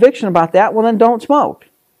have a conviction about that, well, then don't smoke.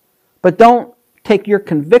 But don't take your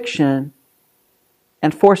conviction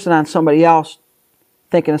and force it on somebody else,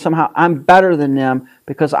 thinking somehow I'm better than them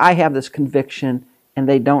because I have this conviction and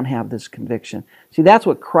they don't have this conviction. See, that's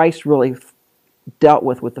what Christ really dealt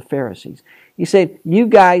with the Pharisees. He said, you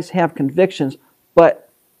guys have convictions, but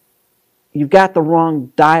you've got the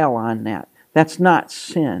wrong dial on that. That's not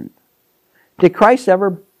sin. Did Christ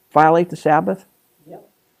ever violate the Sabbath? Yep.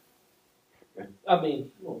 I mean,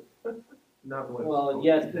 Not the way well,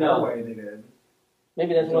 yes, no. way they did.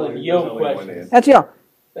 Maybe that's one of the yoke questions. That's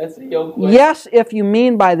That's the yoke question. Yes, if you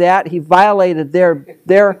mean by that he violated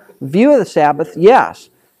their view of the Sabbath, yes.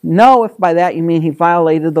 No, if by that you mean he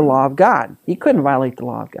violated the law of God. He couldn't violate the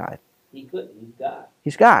law of God. He couldn't. He's God.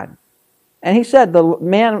 He's God. And he said the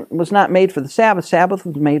man was not made for the Sabbath. Sabbath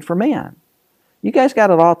was made for man. You guys got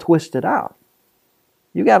it all twisted out.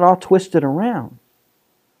 You got it all twisted around.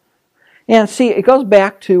 And see, it goes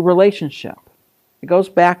back to relationship. It goes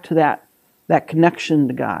back to that connection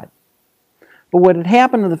to God. But what had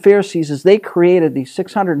happened to the Pharisees is they created these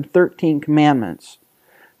 613 commandments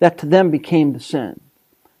that to them became the sin.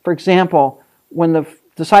 For example, when the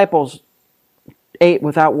disciples ate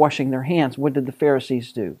without washing their hands, what did the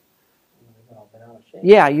Pharisees do?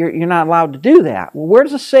 Yeah, you're not allowed to do that. Well, where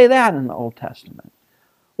does it say that in the Old Testament?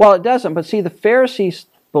 Well, it doesn't. But see, the Pharisees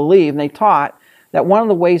believed, and they taught, that one of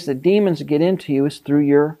the ways that demons get into you is through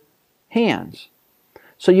your hands.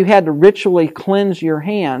 So you had to ritually cleanse your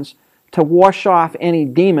hands to wash off any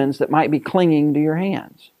demons that might be clinging to your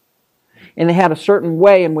hands. And they had a certain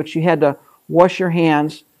way in which you had to wash your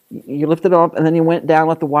hands. You lifted it up, and then you went down,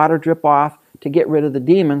 let the water drip off to get rid of the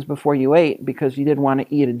demons before you ate, because you didn't want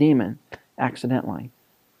to eat a demon accidentally.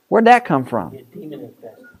 Where'd that come from? Demon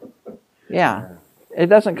infested. Yeah. It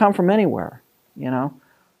doesn't come from anywhere,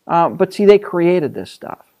 But see, they created this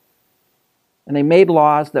stuff. And they made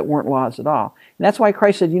laws that weren't laws at all. And that's why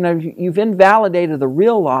Christ said, you've invalidated the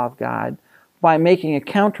real law of God by making a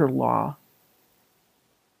counter law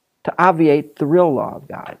to obviate the real law of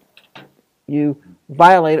God. You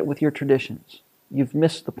violate it with your traditions. You've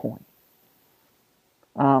missed the point.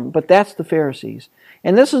 But that's the Pharisees.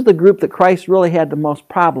 And this is the group that Christ really had the most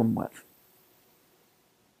problem with.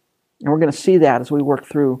 And we're going to see that as we work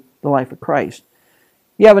through the life of Christ.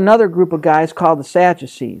 You have another group of guys called the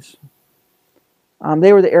Sadducees.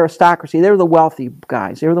 They were the aristocracy. They were the wealthy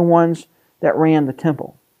guys. They were the ones that ran the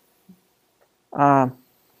temple. Why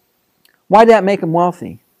did that make them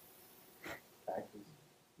wealthy? Taxes.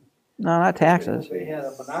 No, not taxes. They had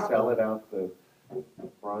a monopoly. Sell it out the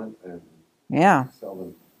front and Yeah. sell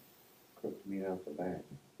the cooked meat out the back.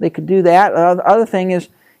 They could do that. The other thing is,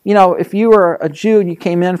 if you were a Jew and you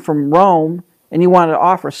came in from Rome and you wanted to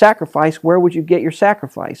offer a sacrifice, where would you get your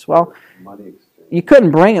sacrifice? Well, Money exchange. you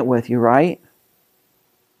couldn't bring it with you, right?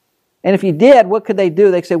 And if you did, what could they do?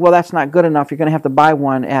 They'd say, well, that's not good enough. You're going to have to buy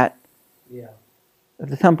one at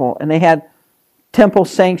the temple. And they had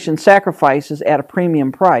temple-sanctioned sacrifices at a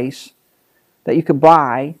premium price that you could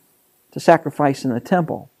buy to sacrifice in the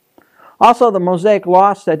temple. Also, the Mosaic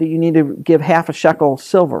law said that you need to give half a shekel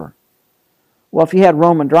silver. Well, if you had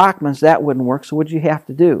Roman drachmas, that wouldn't work, so what did you have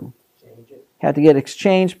to do? Change it. Had to get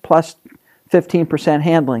exchanged plus 15%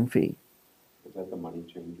 handling fee. Is that the money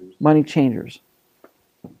changers? Money changers.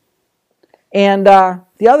 And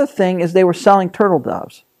the other thing is they were selling turtle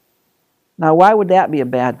doves. Now, why would that be a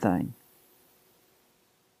bad thing?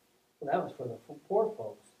 Well, that was for the poor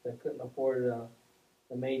folks that couldn't afford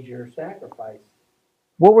the major sacrifice.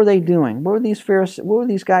 What were they doing? What were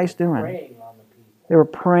these guys doing? Preying on the people. They were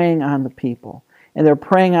preying on the people. And they were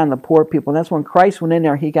preying on the poor people. And that's when Christ went in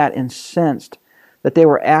there, he got incensed that they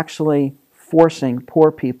were actually forcing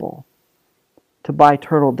poor people to buy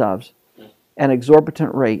turtle doves at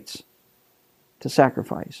exorbitant rates to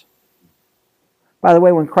sacrifice. By the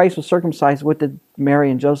way, when Christ was circumcised, what did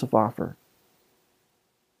Mary and Joseph offer?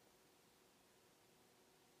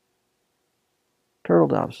 Turtle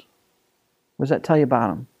doves. What does that tell you about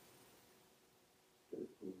them?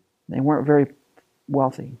 They weren't very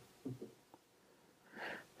wealthy.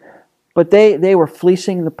 But they were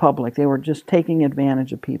fleecing the public. They were just taking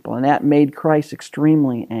advantage of people. And that made Christ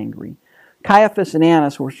extremely angry. Caiaphas and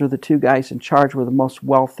Annas, which were the two guys in charge, were the most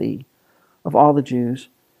wealthy of all the Jews.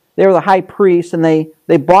 They were the high priests, and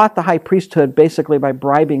they bought the high priesthood basically by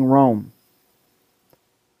bribing Rome.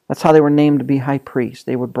 That's how they were named to be high priests.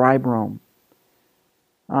 They would bribe Rome.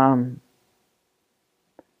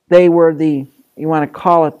 They were the, you want to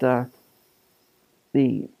call it I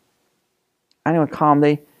don't want to call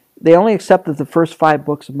them, they only accepted the first 5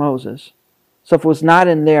 books of Moses. So if it was not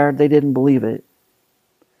in there, they didn't believe it.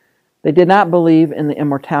 They did not believe in the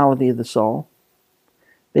immortality of the soul.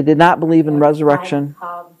 They did not believe in resurrection.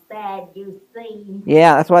 Called sad, you see.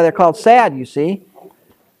 Yeah, that's why they're called sad, you see.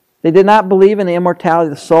 They did not believe in the immortality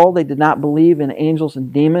of the soul. They did not believe in angels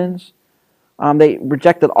and demons. They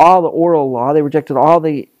rejected all the oral law. They rejected all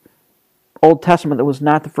the Old Testament that was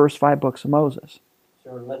not the first 5 books of Moses.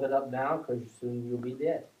 So live it up now, because soon you'll be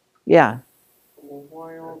dead. Yeah. Well,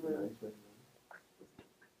 why all the...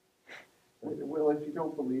 Well, if you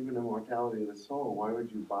don't believe in immortality of the soul, why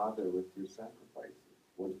would you bother with your sacrifices?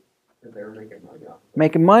 Because they're making money off of it.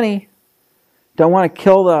 Making money. Don't want to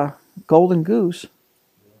kill the golden goose.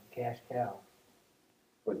 Cash cow.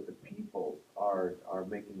 But the people are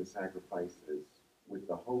making the sacrifices with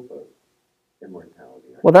the hope of immortality.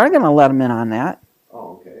 Well, they're going to let them in on that.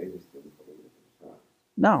 Oh, okay. They just didn't believe it themselves.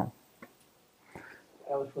 No.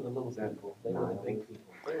 That was for the little people. They were the big people.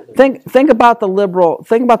 Think about the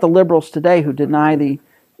liberals today who deny the,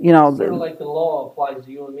 Sort of like the law applies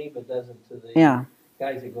to you and me, but doesn't to the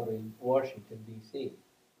guys that go to Washington, D.C.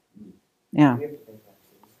 Yeah.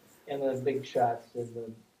 And the big shots in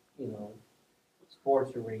the,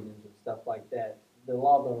 sports arenas and stuff like that. The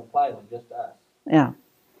law don't apply to them, just us. Yeah.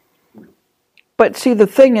 But see, the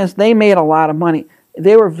thing is, they made a lot of money.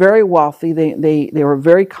 They were very wealthy. They were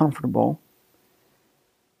very comfortable.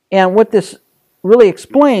 And what this really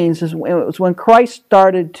explains is it was when Christ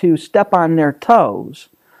started to step on their toes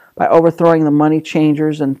by overthrowing the money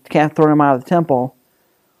changers and throwing them out of the temple.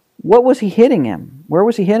 What was he hitting him? Where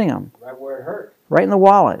was he hitting him? Right where it hurt. Right in the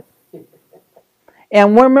wallet.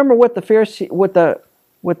 And remember what the Pharisee, what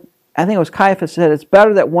I think it was Caiaphas said, it's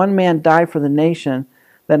better that one man die for the nation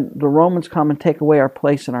than the Romans come and take away our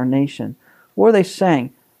place in our nation. What are they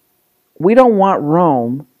saying? We don't want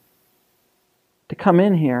Rome to come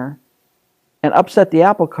in here and upset the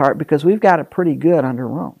apple cart because we've got it pretty good under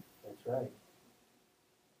Rome. That's right.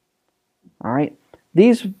 All right?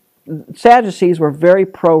 These Sadducees were very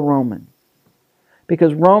pro-Roman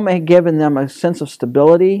because Rome had given them a sense of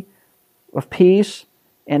stability, of peace,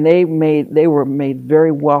 and they were made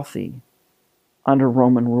very wealthy under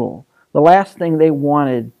Roman rule. The last thing they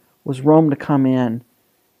wanted was Rome to come in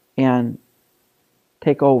and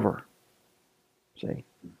take over. See?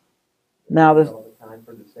 Now this. All the time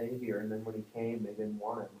for the Savior, and then when he came, they didn't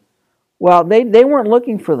want him. Well, they weren't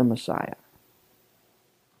looking for the Messiah.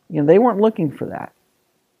 They weren't looking for that.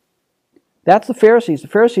 That's the Pharisees. The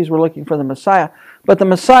Pharisees were looking for the Messiah, but the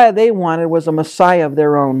Messiah they wanted was a Messiah of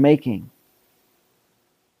their own making,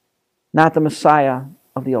 not the Messiah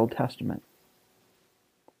of the Old Testament.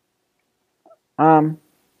 What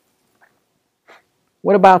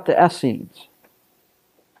about the Essenes?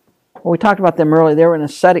 Well, we talked about them earlier. They were an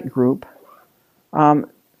ascetic group.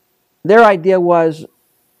 Their idea was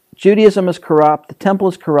Judaism is corrupt, the temple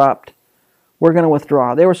is corrupt, we're going to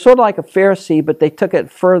withdraw. They were sort of like a Pharisee, but they took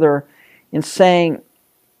it further in saying,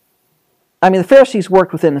 the Pharisees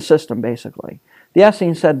worked within the system, basically. The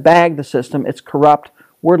Essenes said, bag the system, it's corrupt,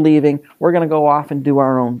 we're leaving, we're going to go off and do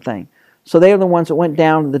our own thing. So they are the ones that went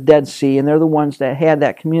down to the Dead Sea, and they're the ones that had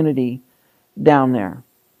that community down there.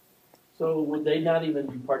 So would they not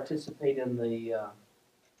even participate in the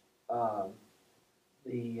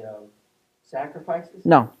sacrifices?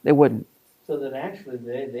 No, they wouldn't. So then actually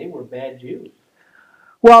they were bad Jews.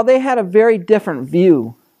 Well, they had a very different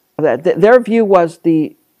view. Their view was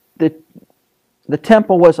the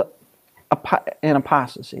temple was an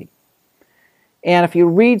apostasy. And if you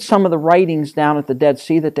read some of the writings down at the Dead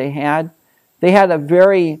Sea that they had a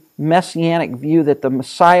very messianic view that the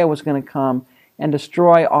Messiah was going to come and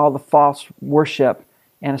destroy all the false worship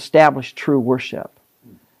and establish true worship.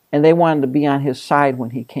 And they wanted to be on his side when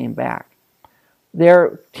he came back.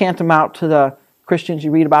 They're tantamount to the Christians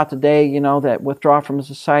you read about today, that withdraw from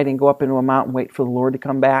society and go up into a mountain and wait for the Lord to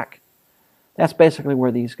come back. That's basically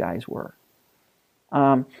where these guys were.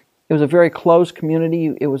 It was a very closed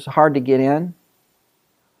community. It was hard to get in.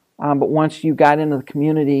 But once you got into the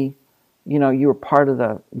community, you were part of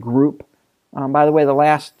the group. By the way, the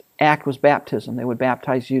last act was baptism. They would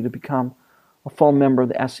baptize you to become a full member of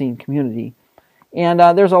the Essene community. And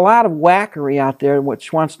there's a lot of wackery out there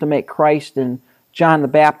which wants to make Christ and John the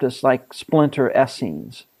Baptist like splinter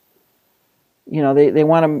Essenes. They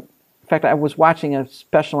want to... In fact, I was watching a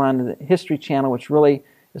special on the History Channel, which really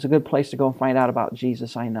is a good place to go and find out about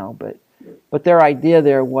Jesus, I know. But their idea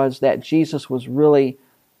there was that Jesus was really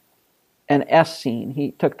an Essene.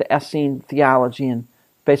 He took the Essene theology and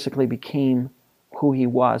basically became who he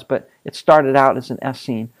was. But it started out as an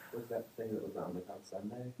Essene. Was that thing that was on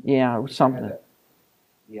Sunday? Yeah, it was something.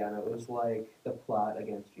 Yeah, no, it was like the plot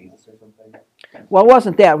against Jesus or something. Well, it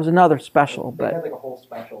wasn't that. It was another special. They But had like a whole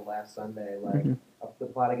special last Sunday, like the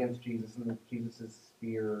plot against Jesus and Jesus'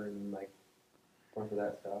 spear and like a bunch of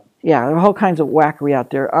that stuff. yeah, there are all kinds of wackery out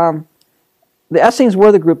there. The Essenes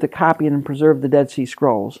were the group that copied and preserved the Dead Sea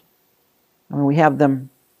Scrolls. I mean, we have them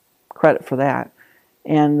credit for that.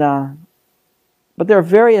 And but they're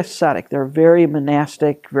very ascetic. They're a very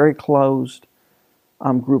monastic, very closed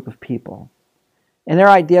group of people. And their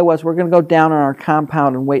idea was, we're going to go down on our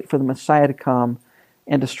compound and wait for the Messiah to come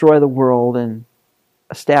and destroy the world and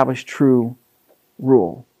establish true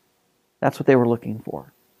rule. That's what they were looking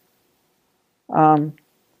for.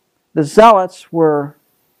 The Zealots were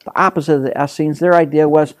the opposite of the Essenes. Their idea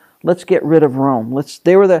was, let's get rid of Rome.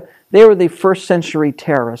 They were the first century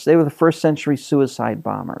terrorists. They were the first century suicide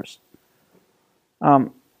bombers.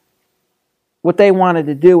 What they wanted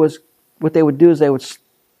to do was, what they would do is they would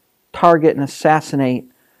target and assassinate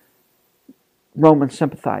Roman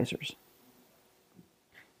sympathizers.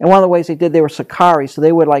 And one of the ways they did, they were Sicarii, so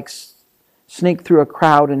they would sneak through a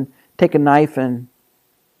crowd and take a knife and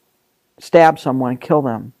stab someone and kill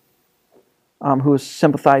them who was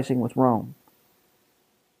sympathizing with Rome.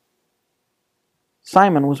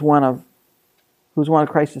 Simon was one of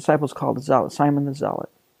Christ's disciples called a zealot, Simon the Zealot.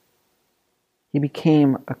 He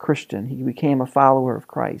became a Christian. He became a follower of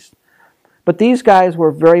Christ. But these guys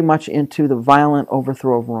were very much into the violent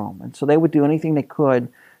overthrow of Rome. And so they would do anything they could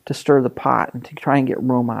to stir the pot and to try and get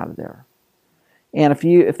Rome out of there. And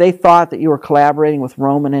if they thought that you were collaborating with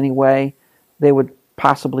Rome in any way, they would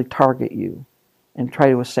possibly target you and try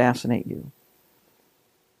to assassinate you.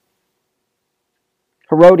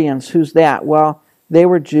 Herodians, who's that? Well, they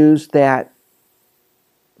were Jews that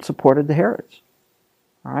supported the Herods.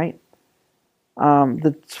 All right?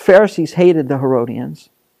 The Pharisees hated the Herodians.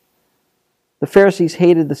 The Pharisees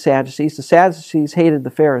hated the Sadducees. The Sadducees hated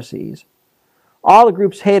the Pharisees. All the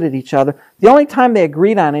groups hated each other. The only time they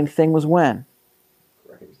agreed on anything was when?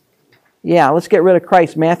 Christ. Yeah, let's get rid of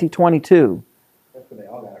Christ. Matthew 22. That's when they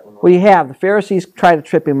all got it wrong. Well, you have the Pharisees try to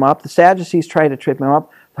trip him up. The Sadducees try to trip him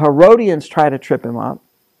up. The Herodians try to trip him up.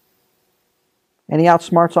 And he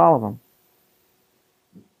outsmarts all of them.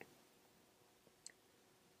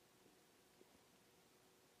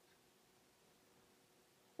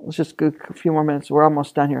 Let's just go a few more minutes. We're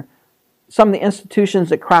almost done here. Some of the institutions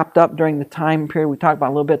that cropped up during the time period we talked about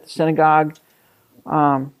a little bit, the synagogue.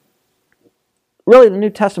 Really, the New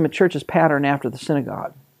Testament church is patterned after the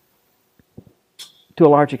synagogue to a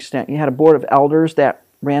large extent. You had a board of elders that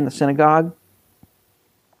ran the synagogue.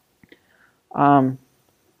 Remember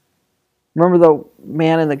the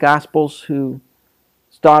man in the Gospels whose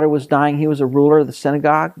daughter was dying? He was a ruler of the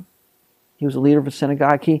synagogue. He was a leader of a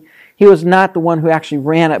synagogue. He was not the one who actually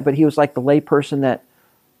ran it, but he was like the layperson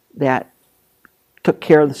that took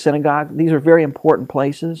care of the synagogue. These are very important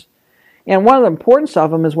places. And one of the importance of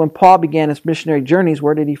them is when Paul began his missionary journeys,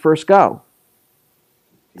 where did he first go?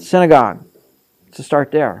 The synagogue. To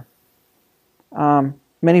start there.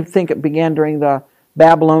 Many think it began during the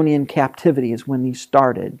Babylonian captivity is when these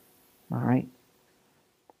started. All right?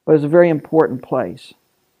 But it's a very important place.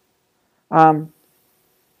 In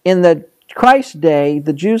the Christ day,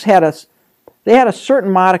 the Jews had a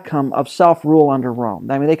certain modicum of self-rule under Rome.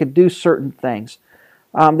 I mean, they could do certain things.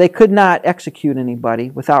 They could not execute anybody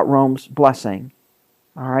without Rome's blessing.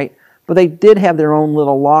 All right, but they did have their own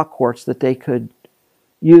little law courts that they could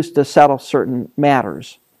use to settle certain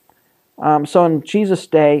matters. So in Jesus'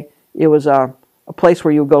 day, it was a place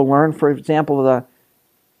where you would go learn. For example,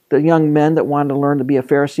 the young men that wanted to learn to be a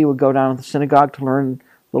Pharisee would go down to the synagogue to learn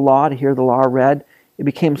the law, to hear the law read. It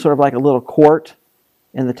became sort of like a little court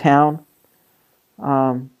in the town.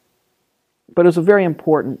 But it was a very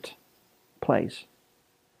important place.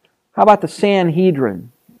 How about the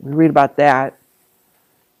Sanhedrin? We read about that.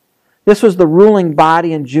 This was the ruling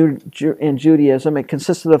body in Judaism. It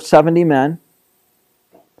consisted of 70 men,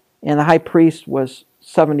 and the high priest was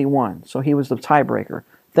 71, so he was the tiebreaker.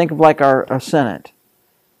 Think of like our Senate.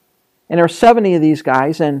 And there were 70 of these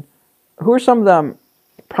guys, and who are some of the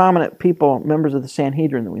prominent people, members of the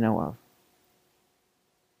Sanhedrin that we know of?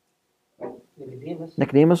 Nicodemus.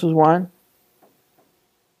 Nicodemus was one.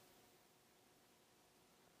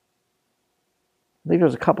 I think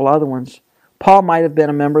there's a couple other ones. Paul might have been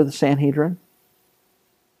a member of the Sanhedrin.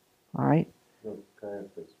 All right.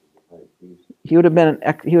 He would have been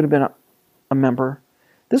a member.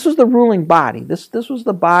 This was the ruling body. This was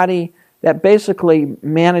the body that basically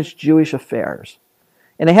managed Jewish affairs.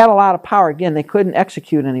 And they had a lot of power. Again, they couldn't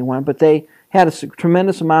execute anyone, but they had a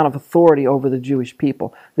tremendous amount of authority over the Jewish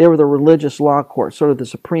people. They were the religious law court, sort of the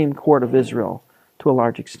Supreme Court of Israel to a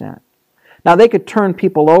large extent. Now, they could turn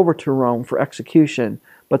people over to Rome for execution,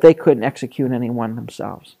 but they couldn't execute anyone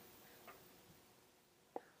themselves.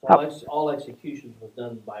 All executions was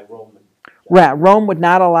done by Roman. Right. Rome would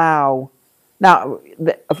not allow... Now,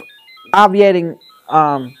 obviating...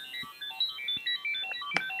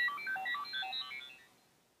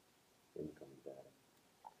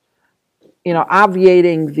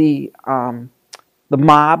 obviating the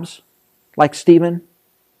mobs, like Stephen,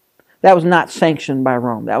 that was not sanctioned by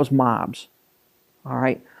Rome. That was mobs. All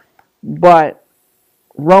right? But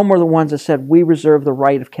Rome were the ones that said, we reserve the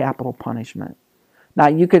right of capital punishment. Now,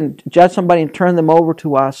 you can judge somebody and turn them over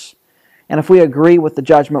to us, and if we agree with the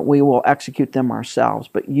judgment, we will execute them ourselves.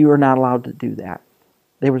 But you are not allowed to do that.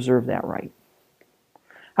 They reserve that right.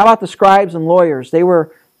 How about the scribes and lawyers? They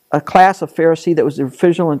were a class of Pharisee that was the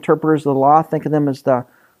official interpreters of the law. Think of them as the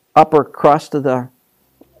upper crust of the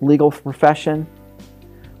legal profession.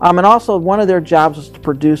 And also, one of their jobs was to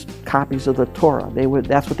produce copies of the Torah.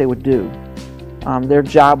 That's what they would do. Their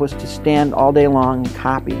job was to stand all day long and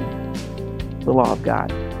copy the law of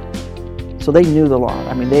God. So they knew the law.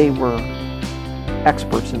 I mean, they were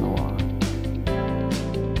experts in the law.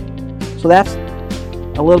 So that's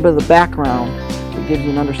a little bit of the background that gives you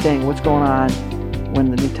an understanding of what's going on when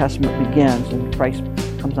the New Testament begins and Christ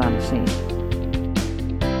comes on the scene.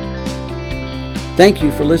 Thank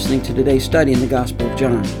you for listening to today's study in the Gospel of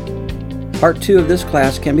John. Part 2 of this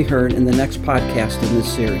class can be heard in the next podcast in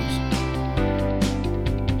this series.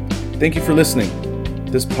 Thank you for listening.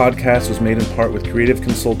 This podcast was made in part with creative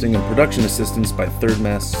consulting and production assistance by Third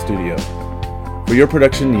Mass Studio. For your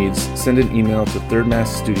production needs, send an email to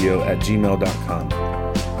thirdmassstudio@gmail.com.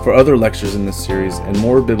 For other lectures in this series and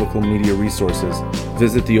more biblical media resources,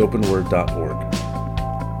 visit theopenword.org.